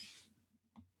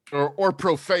 Or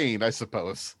profane, I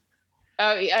suppose.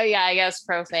 Oh yeah, I guess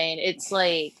profane. It's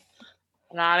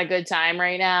not a good time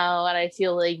right now, and I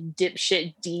feel like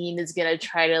dipshit Dean is gonna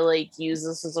try to use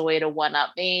this as a way to one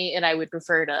up me, and I would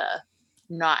prefer to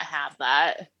not have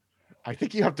that. I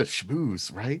think you have to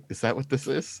schmooze, right? Is that what this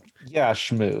is? Yeah,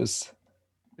 schmooze.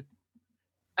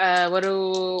 What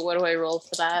do I roll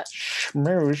for that?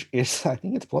 Schmooze is, I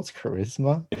think it's plus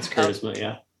charisma. It's charisma,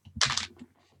 yeah.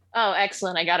 Oh,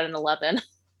 excellent! I got an 11.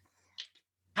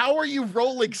 How are you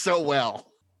rolling so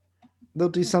well? They'll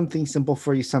do something simple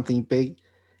for you, something big,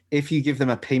 if you give them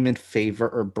a payment favor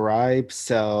or bribe.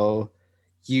 So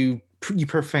you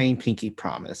profane pinky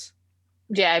promise.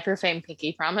 Yeah, I profane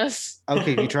pinky promise.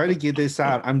 Okay, if you try to get this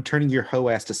out, I'm turning your hoe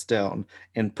ass to stone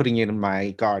and putting it in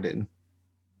my garden.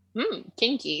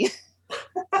 Kinky.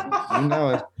 You know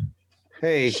it.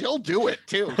 Hey, she'll do it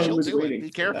too. She'll do it. Be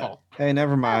careful. Hey,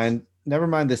 never mind. Never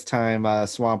mind this time,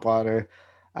 Swamp Water.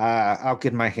 I'll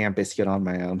get my ham biscuit on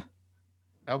my own.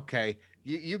 Okay.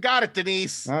 You got it,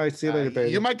 Denise. All right, see you later,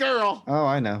 baby. You're my girl. Oh,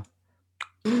 I know.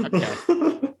 Okay.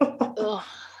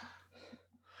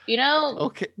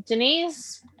 Okay.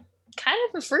 Denise, kind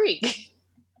of a freak.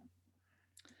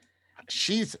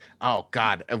 She's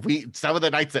God. Some of the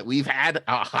nights that we've had,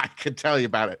 I could tell you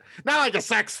about it. Not like a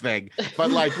sex thing,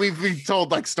 but we've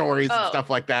told stories and stuff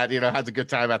like that. Has a good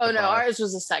time at the bar. Ours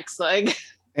was a sex thing.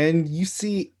 And you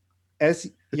see, as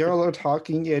y'all are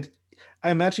talking,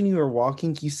 I imagine you are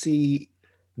walking. You see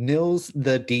Nils,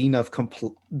 the dean of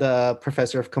the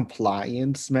professor of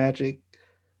compliance magic,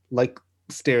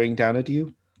 staring down at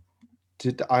you.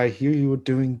 Did I hear you were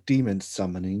doing demon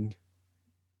summoning?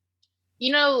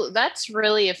 That's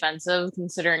really offensive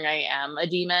considering I am a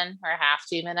demon, or half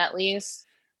demon at least.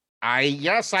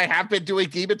 Yes, I have been doing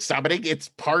demon summoning. It's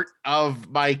part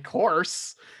of my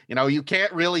course. You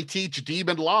can't really teach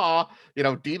demon law,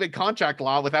 demon contract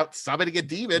law without summoning a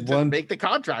demon to make the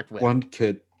contract with. One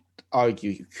could argue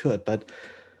you could, but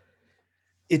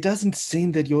it doesn't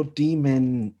seem that your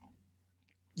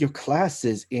class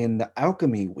is in the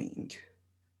alchemy wing.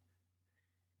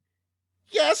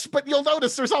 Yes, but you'll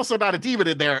notice there's also not a demon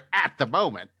in there at the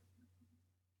moment.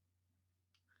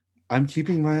 I'm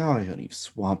keeping my eye on you,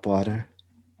 Swamp Water.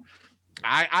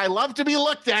 I love to be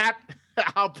looked at.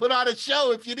 I'll put on a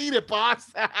show if you need it, boss.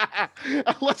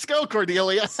 Let's go,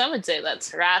 Cordelia. Some would say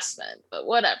that's harassment, but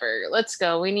whatever. Let's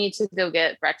go. We need to go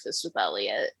get breakfast with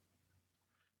Elliot.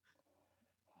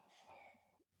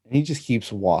 And he just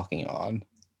keeps walking on.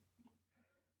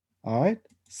 All right.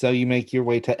 So you make your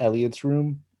way to Elliot's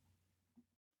room.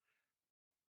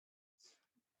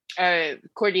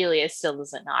 Cordelia still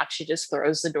doesn't knock. She just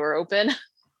throws the door open.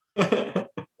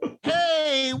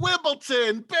 Hey,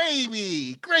 Wimbledon,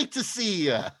 baby. Great to see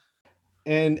you.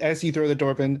 And as you throw the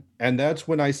door open, and that's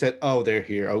when I said, "Oh, they're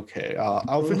here. Okay,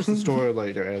 I'll finish the story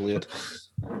later, Elliot."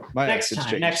 Next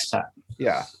time.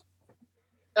 Yeah.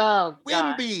 Oh,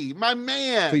 God. Wimby, my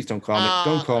man. Please don't call me.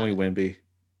 Don't call me Wimby.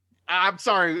 I'm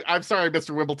sorry,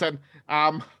 Mr. Wimbledon.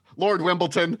 Lord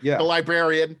Wimbledon, Yeah. the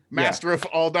librarian, master of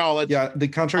all knowledge. Yeah, the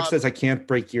contract says I can't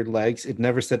break your legs. It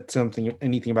never said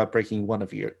anything about breaking one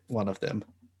of them.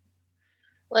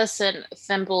 Listen,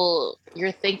 Thimble,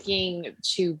 you're thinking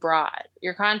too broad.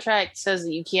 Your contract says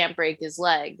that you can't break his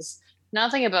legs.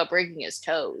 Nothing about breaking his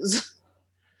toes.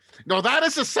 No, that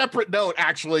is a separate note,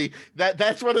 actually.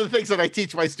 That's one of the things that I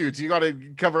teach my students. You got to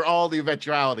cover all the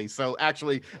eventualities. So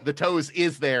actually, the toes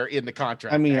is there in the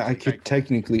contract. I mean, actually, I could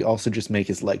technically also just make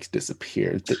his legs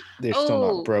disappear. They're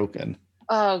still not broken.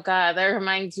 Oh, God. That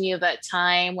reminds me of that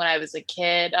time when I was a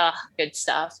kid. Oh, good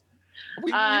stuff.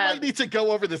 We might need to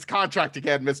go over this contract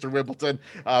again, Mr. Wimbledon,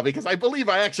 because I believe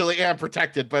I actually am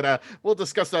protected, but we'll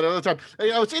discuss that another time.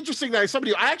 It's interesting that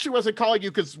I actually wasn't calling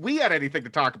you because we had anything to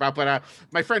talk about, but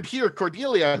my friend here,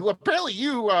 Cordelia, who apparently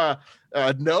you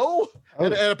know,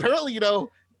 and apparently,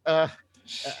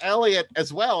 Elliot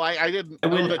as well. I didn't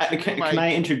know that can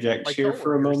I interject here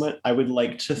for a moment? I would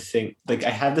like to think, I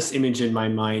have this image in my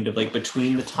mind of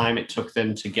between the time it took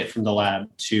them to get from the lab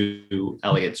to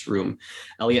Elliot's room,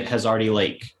 Elliot has already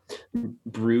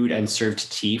brewed and served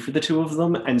tea for the two of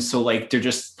them, and so they're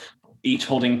just each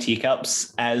holding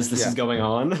teacups as this is going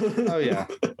on. Oh yeah.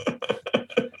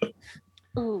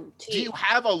 Ooh, do you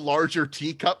have a larger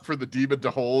teacup for the demon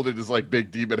to hold in his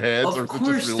big demon heads? Of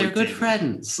course, really they're good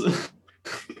friends.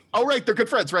 Oh, right. They're good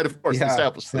friends, right? Of course,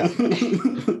 established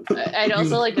that. I'd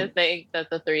also like to think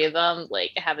that the three of them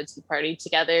have a tea party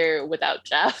together without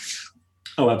Jeff.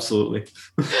 Oh, absolutely.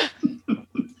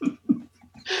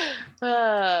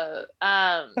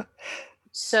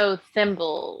 So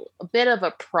Thimble, a bit of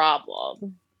a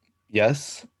problem.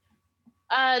 Yes.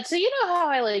 So you know how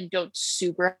I don't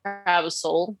super have a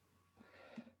soul?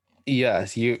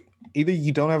 Yes, either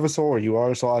you don't have a soul or you are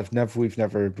a soul. We've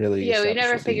never really. Yeah, we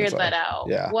never figured that out.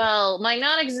 Yeah. Well, my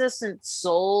non-existent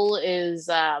soul is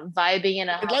vibing in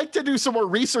a. I'd like to do some more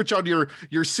research on your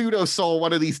pseudo soul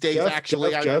one of these days. Jeff.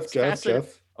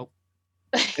 Oh,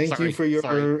 thank you for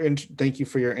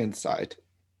your insight.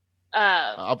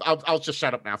 I'll just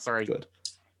shut up now. Sorry. Good.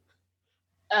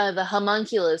 The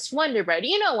homunculus Wonder Bread.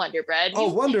 You know Wonder Bread.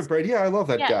 Oh, Wonder Bread. Yeah, I love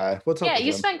that guy. What's up? Yeah, with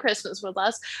you him? spent Christmas with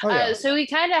us. Oh, yeah. So he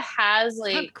kind of has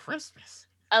Christmas.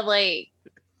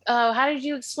 How did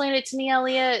you explain it to me,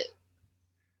 Elliot?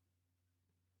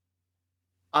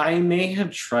 I may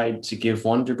have tried to give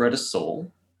Wonder Bread a soul,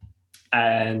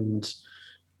 and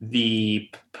the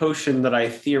potion that I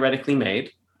theoretically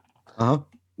made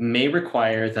may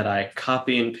require that I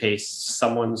copy and paste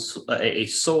someone's a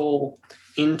soul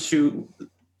into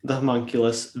the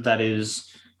homunculus that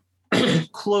is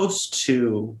close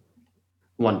to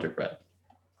Wonder Bread.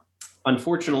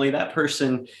 Unfortunately, that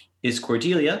person is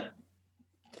Cordelia,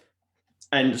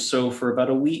 and so for about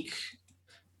a week,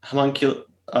 Wonder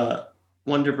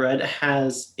Bread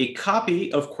has a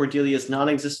copy of Cordelia's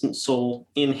non-existent soul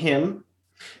in him,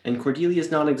 and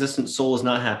Cordelia's non-existent soul is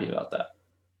not happy about that.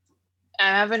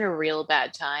 I'm having a real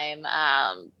bad time.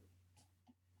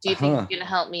 Do you think you can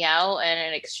help me out? And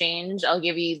in exchange, I'll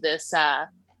give you this. And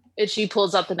she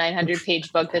pulls up the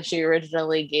 900-page book that she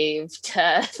originally gave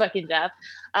to fucking Jeff.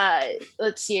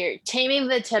 Let's see here. Taming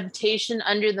the Temptation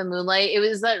Under the Moonlight. It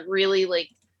was that really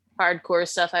hardcore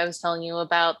stuff I was telling you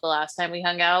about the last time we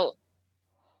hung out.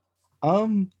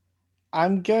 I'm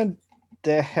going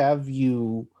to have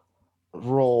you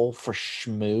roll for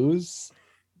schmooze.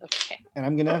 Okay. And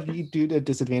I'm going to have you do the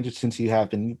disadvantage since you have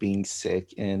been being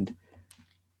sick and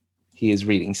he is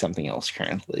reading something else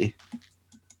currently.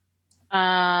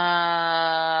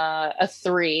 A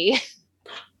 3.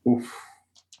 Oof.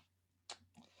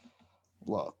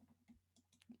 Look.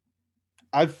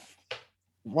 Is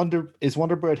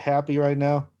Wonder Bread happy right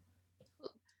now?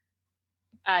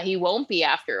 He won't be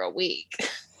after a week.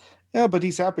 Yeah, but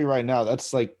he's happy right now.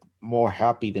 That's more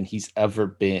happy than he's ever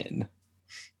been.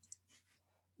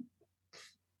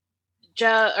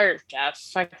 Jeff,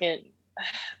 fucking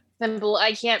Thimble,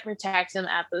 I can't protect him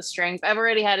at the strength. I've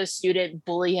already had a student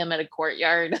bully him at a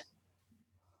courtyard.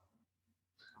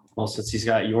 Well, since he's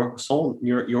got your soul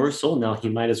now, he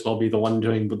might as well be the one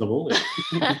doing the bullying.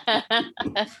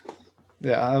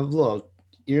 Yeah, look,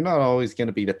 you're not always going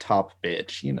to be the top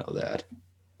bitch. You know that.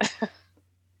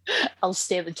 I'll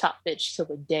stay the top bitch till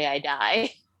the day I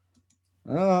die.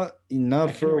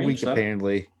 Not for a week,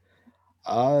 apparently.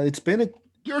 It's been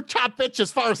You're top bitch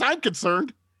as far as I'm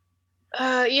concerned.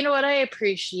 You know what? I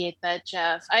appreciate that,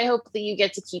 Jeff. I hope that you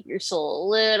get to keep your soul a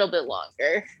little bit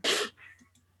longer.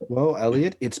 Well,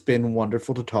 Elliot, it's been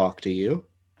wonderful to talk to you.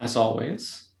 As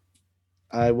always.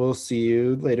 I will see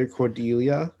you later,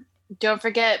 Cordelia. Don't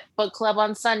forget, book club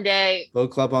on Sunday.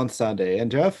 Book club on Sunday.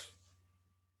 And Jeff?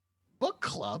 Book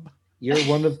club? You're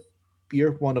one of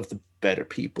the better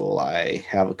people I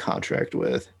have a contract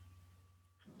with.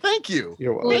 Thank you.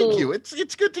 You're welcome. Thank you.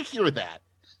 It's good to hear that.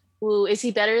 Ooh, is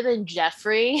he better than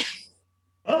Jeffrey?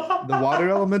 The water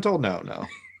elemental? No.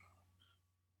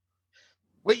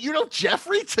 Wait, you know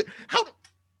Jeffrey? How?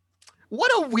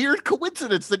 What a weird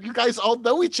coincidence that you guys all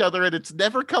know each other and it's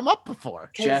never come up before.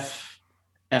 Jeff,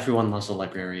 everyone loves a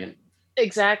librarian.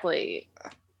 Exactly.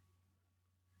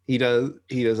 He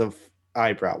does a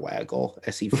eyebrow waggle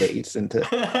as he fades into.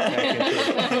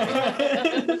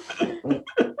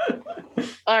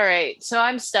 All right, so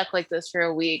I'm stuck like this for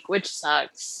a week, which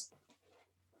sucks.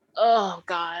 Oh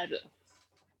God.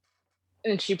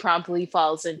 And she promptly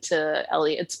falls into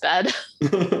Elliot's bed.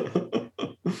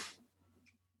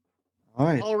 All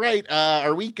right. All right.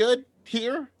 Are we good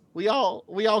here? We all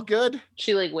good?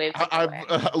 She like waves. I'm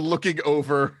looking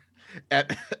over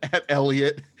at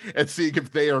Elliot and seeing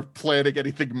if they are planning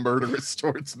anything murderous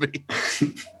towards me.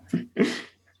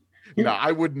 No,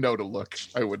 I wouldn't know to look.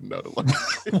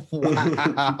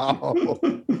 Wow.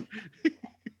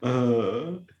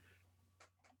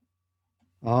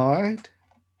 All right.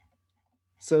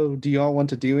 So, do y'all want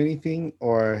to do anything,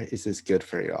 or is this good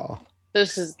for y'all?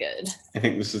 This is good. I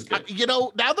think this is good.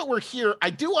 Now that we're here, I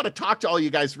do want to talk to all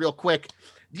you guys real quick.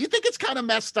 Do you think it's kind of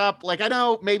messed up? Like, I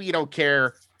know maybe you don't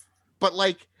care, but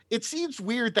like, it seems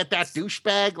weird that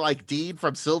douchebag like Dean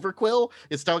from Silverquill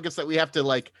is telling us that we have to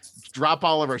like drop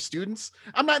all of our students.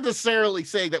 I'm not necessarily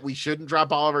saying that we shouldn't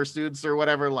drop all of our students or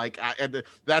whatever. Like, and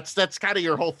that's kind of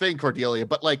your whole thing, Cordelia.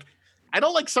 But like, I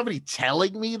don't like somebody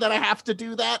telling me that I have to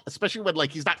do that, especially when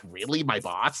like he's not really my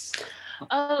boss.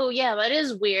 Oh yeah, that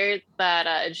is weird that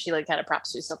and she like kind of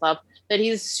props herself up that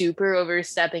he's super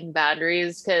overstepping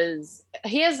boundaries because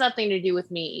he has nothing to do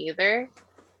with me either.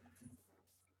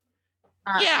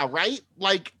 Yeah, right.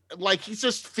 Like he's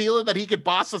just feeling that he could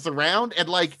boss us around, and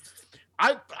like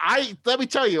I let me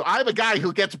tell you, I'm a guy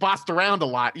who gets bossed around a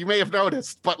lot. You may have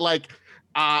noticed, but like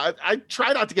I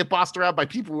try not to get bossed around by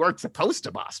people who aren't supposed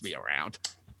to boss me around.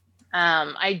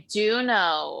 I do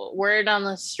know word on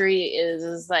the street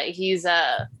is that he's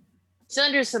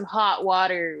under some hot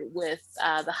water with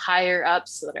the higher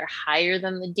ups that are higher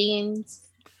than the deans.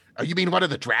 Oh, you mean one of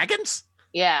the dragons?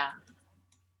 Yeah.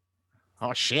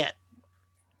 Oh shit.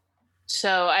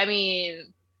 So I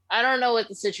mean, I don't know what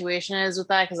the situation is with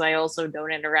that because I also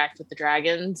don't interact with the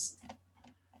dragons.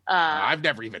 I've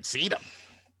never even seen them.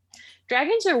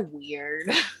 Dragons are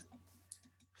weird.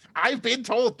 I've been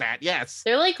told that, yes.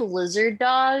 They're like lizard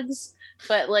dogs,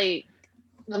 but like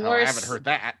the more I haven't heard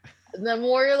that. The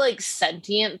more like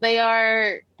sentient they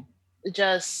are,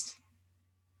 just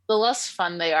the less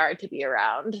fun they are to be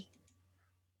around.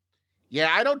 Yeah,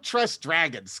 I don't trust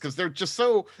dragons because they're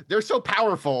so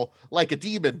powerful like a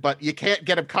demon, but you can't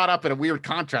get them caught up in a weird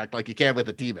contract like you can with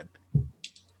a demon.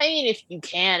 I mean, if you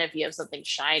have something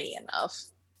shiny enough.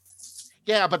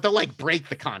 Yeah, but they'll like break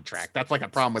the contract. That's like a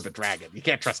problem with a dragon. You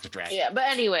can't trust a dragon. Yeah, but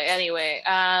anyway.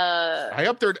 I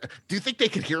hope they're. Do you think they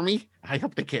could hear me? I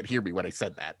hope they can't hear me when I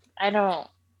said that. I don't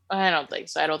think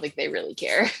so. I don't think they really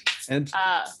care. And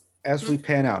as we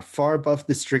pan out, far above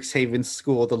the Strixhaven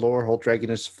school, the Lowerhold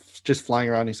dragon is just flying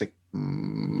around. He's like,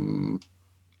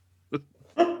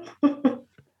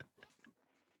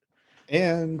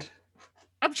 and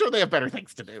I'm sure they have better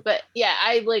things to do. But yeah,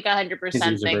 I like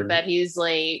 100% think that he's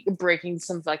like breaking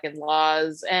some fucking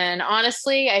laws. And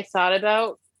honestly, I thought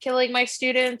about killing my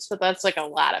students, but that's like a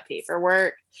lot of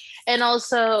paperwork. And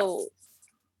also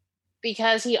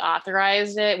because he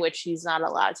authorized it, which he's not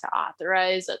allowed to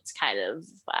authorize, that's kind of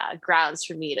grounds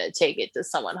for me to take it to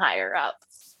someone higher up.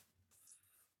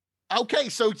 Okay,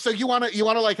 so you wanna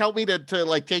like help me to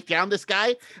like take down this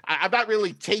guy? I've not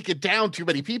really taken down too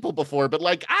many people before, but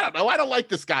like I don't know, I don't like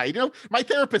this guy. You know, my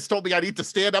therapist told me I need to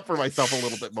stand up for myself a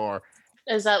little bit more.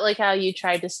 Is that like how you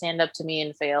tried to stand up to me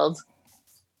and failed?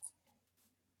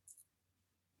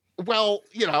 Well,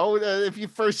 you know, if you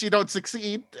don't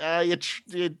succeed, you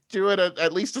do it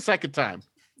at least a second time.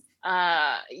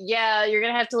 Yeah, you're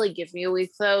gonna have to like give me a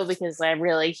week though, because I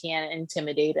really can't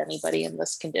intimidate anybody in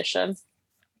this condition.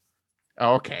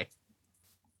 Okay.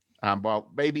 Well,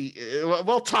 maybe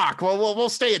we'll talk. We'll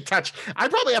stay in touch. I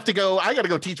probably have to go. I got to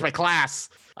go teach my class.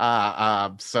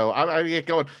 So I get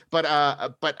going. But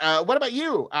what about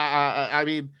you? I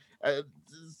mean,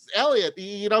 Elliot,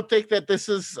 you don't think that this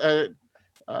is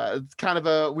kind of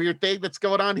a weird thing that's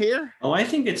going on here? Oh, I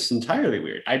think it's entirely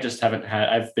weird. I just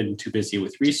I've been too busy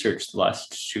with research the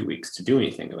last 2 weeks to do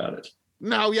anything about it.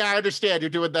 No, yeah, I understand. You're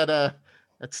doing that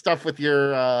stuff with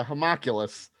your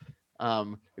homunculus.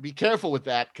 Be careful with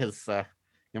that because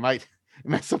you might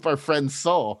mess up our friend's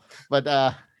soul. But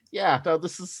yeah, no,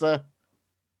 this is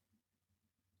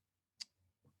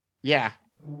Yeah.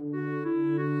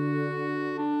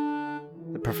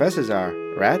 The professors are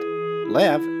Red,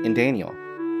 Lev, and Daniel.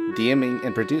 DMing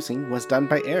and producing was done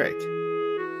by Eric.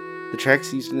 The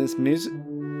tracks used in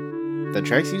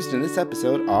this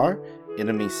episode are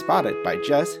Enemy Spotted by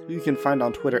Jess, who you can find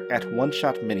on Twitter at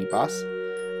OneShotMiniBoss,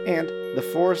 and The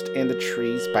Forest and the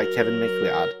Trees by Kevin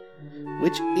MacLeod,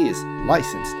 which is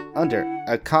licensed under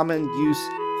a Common Use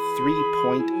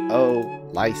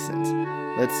 3.0 license.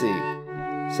 Let's see.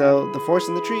 So, The Forest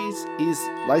and the Trees is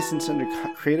licensed under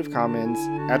Creative Commons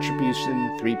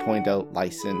Attribution 3.0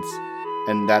 license,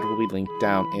 and that will be linked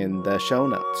down in the show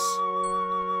notes.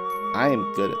 I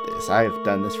am good at this. I have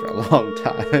done this for a long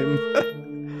time.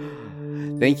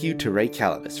 Thank you to Ray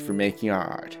Calavis for making our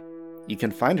art. You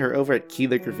can find her over at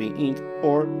Calligraphy Inc.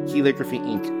 or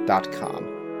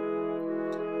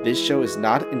calligraphyinc.com. This show is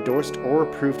not endorsed or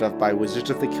approved of by Wizards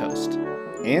of the Coast,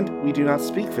 and we do not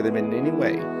speak for them in any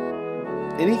way.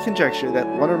 Any conjecture that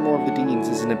one or more of the Deans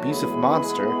is an abusive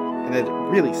monster, and that it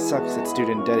really sucks that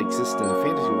student debt exists in a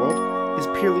fantasy world, is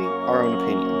purely our own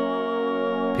opinion.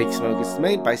 Pig Smoke is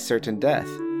made by Certain Death.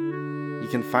 You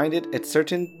can find it at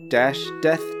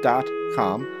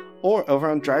certain-death.com or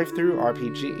over on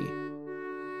DriveThruRPG.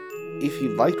 If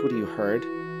you liked what you heard,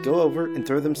 go over and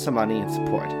throw them some money in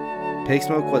support. Pig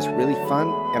Smoke was really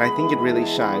fun, and I think it really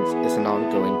shines as an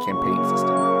ongoing campaign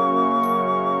system.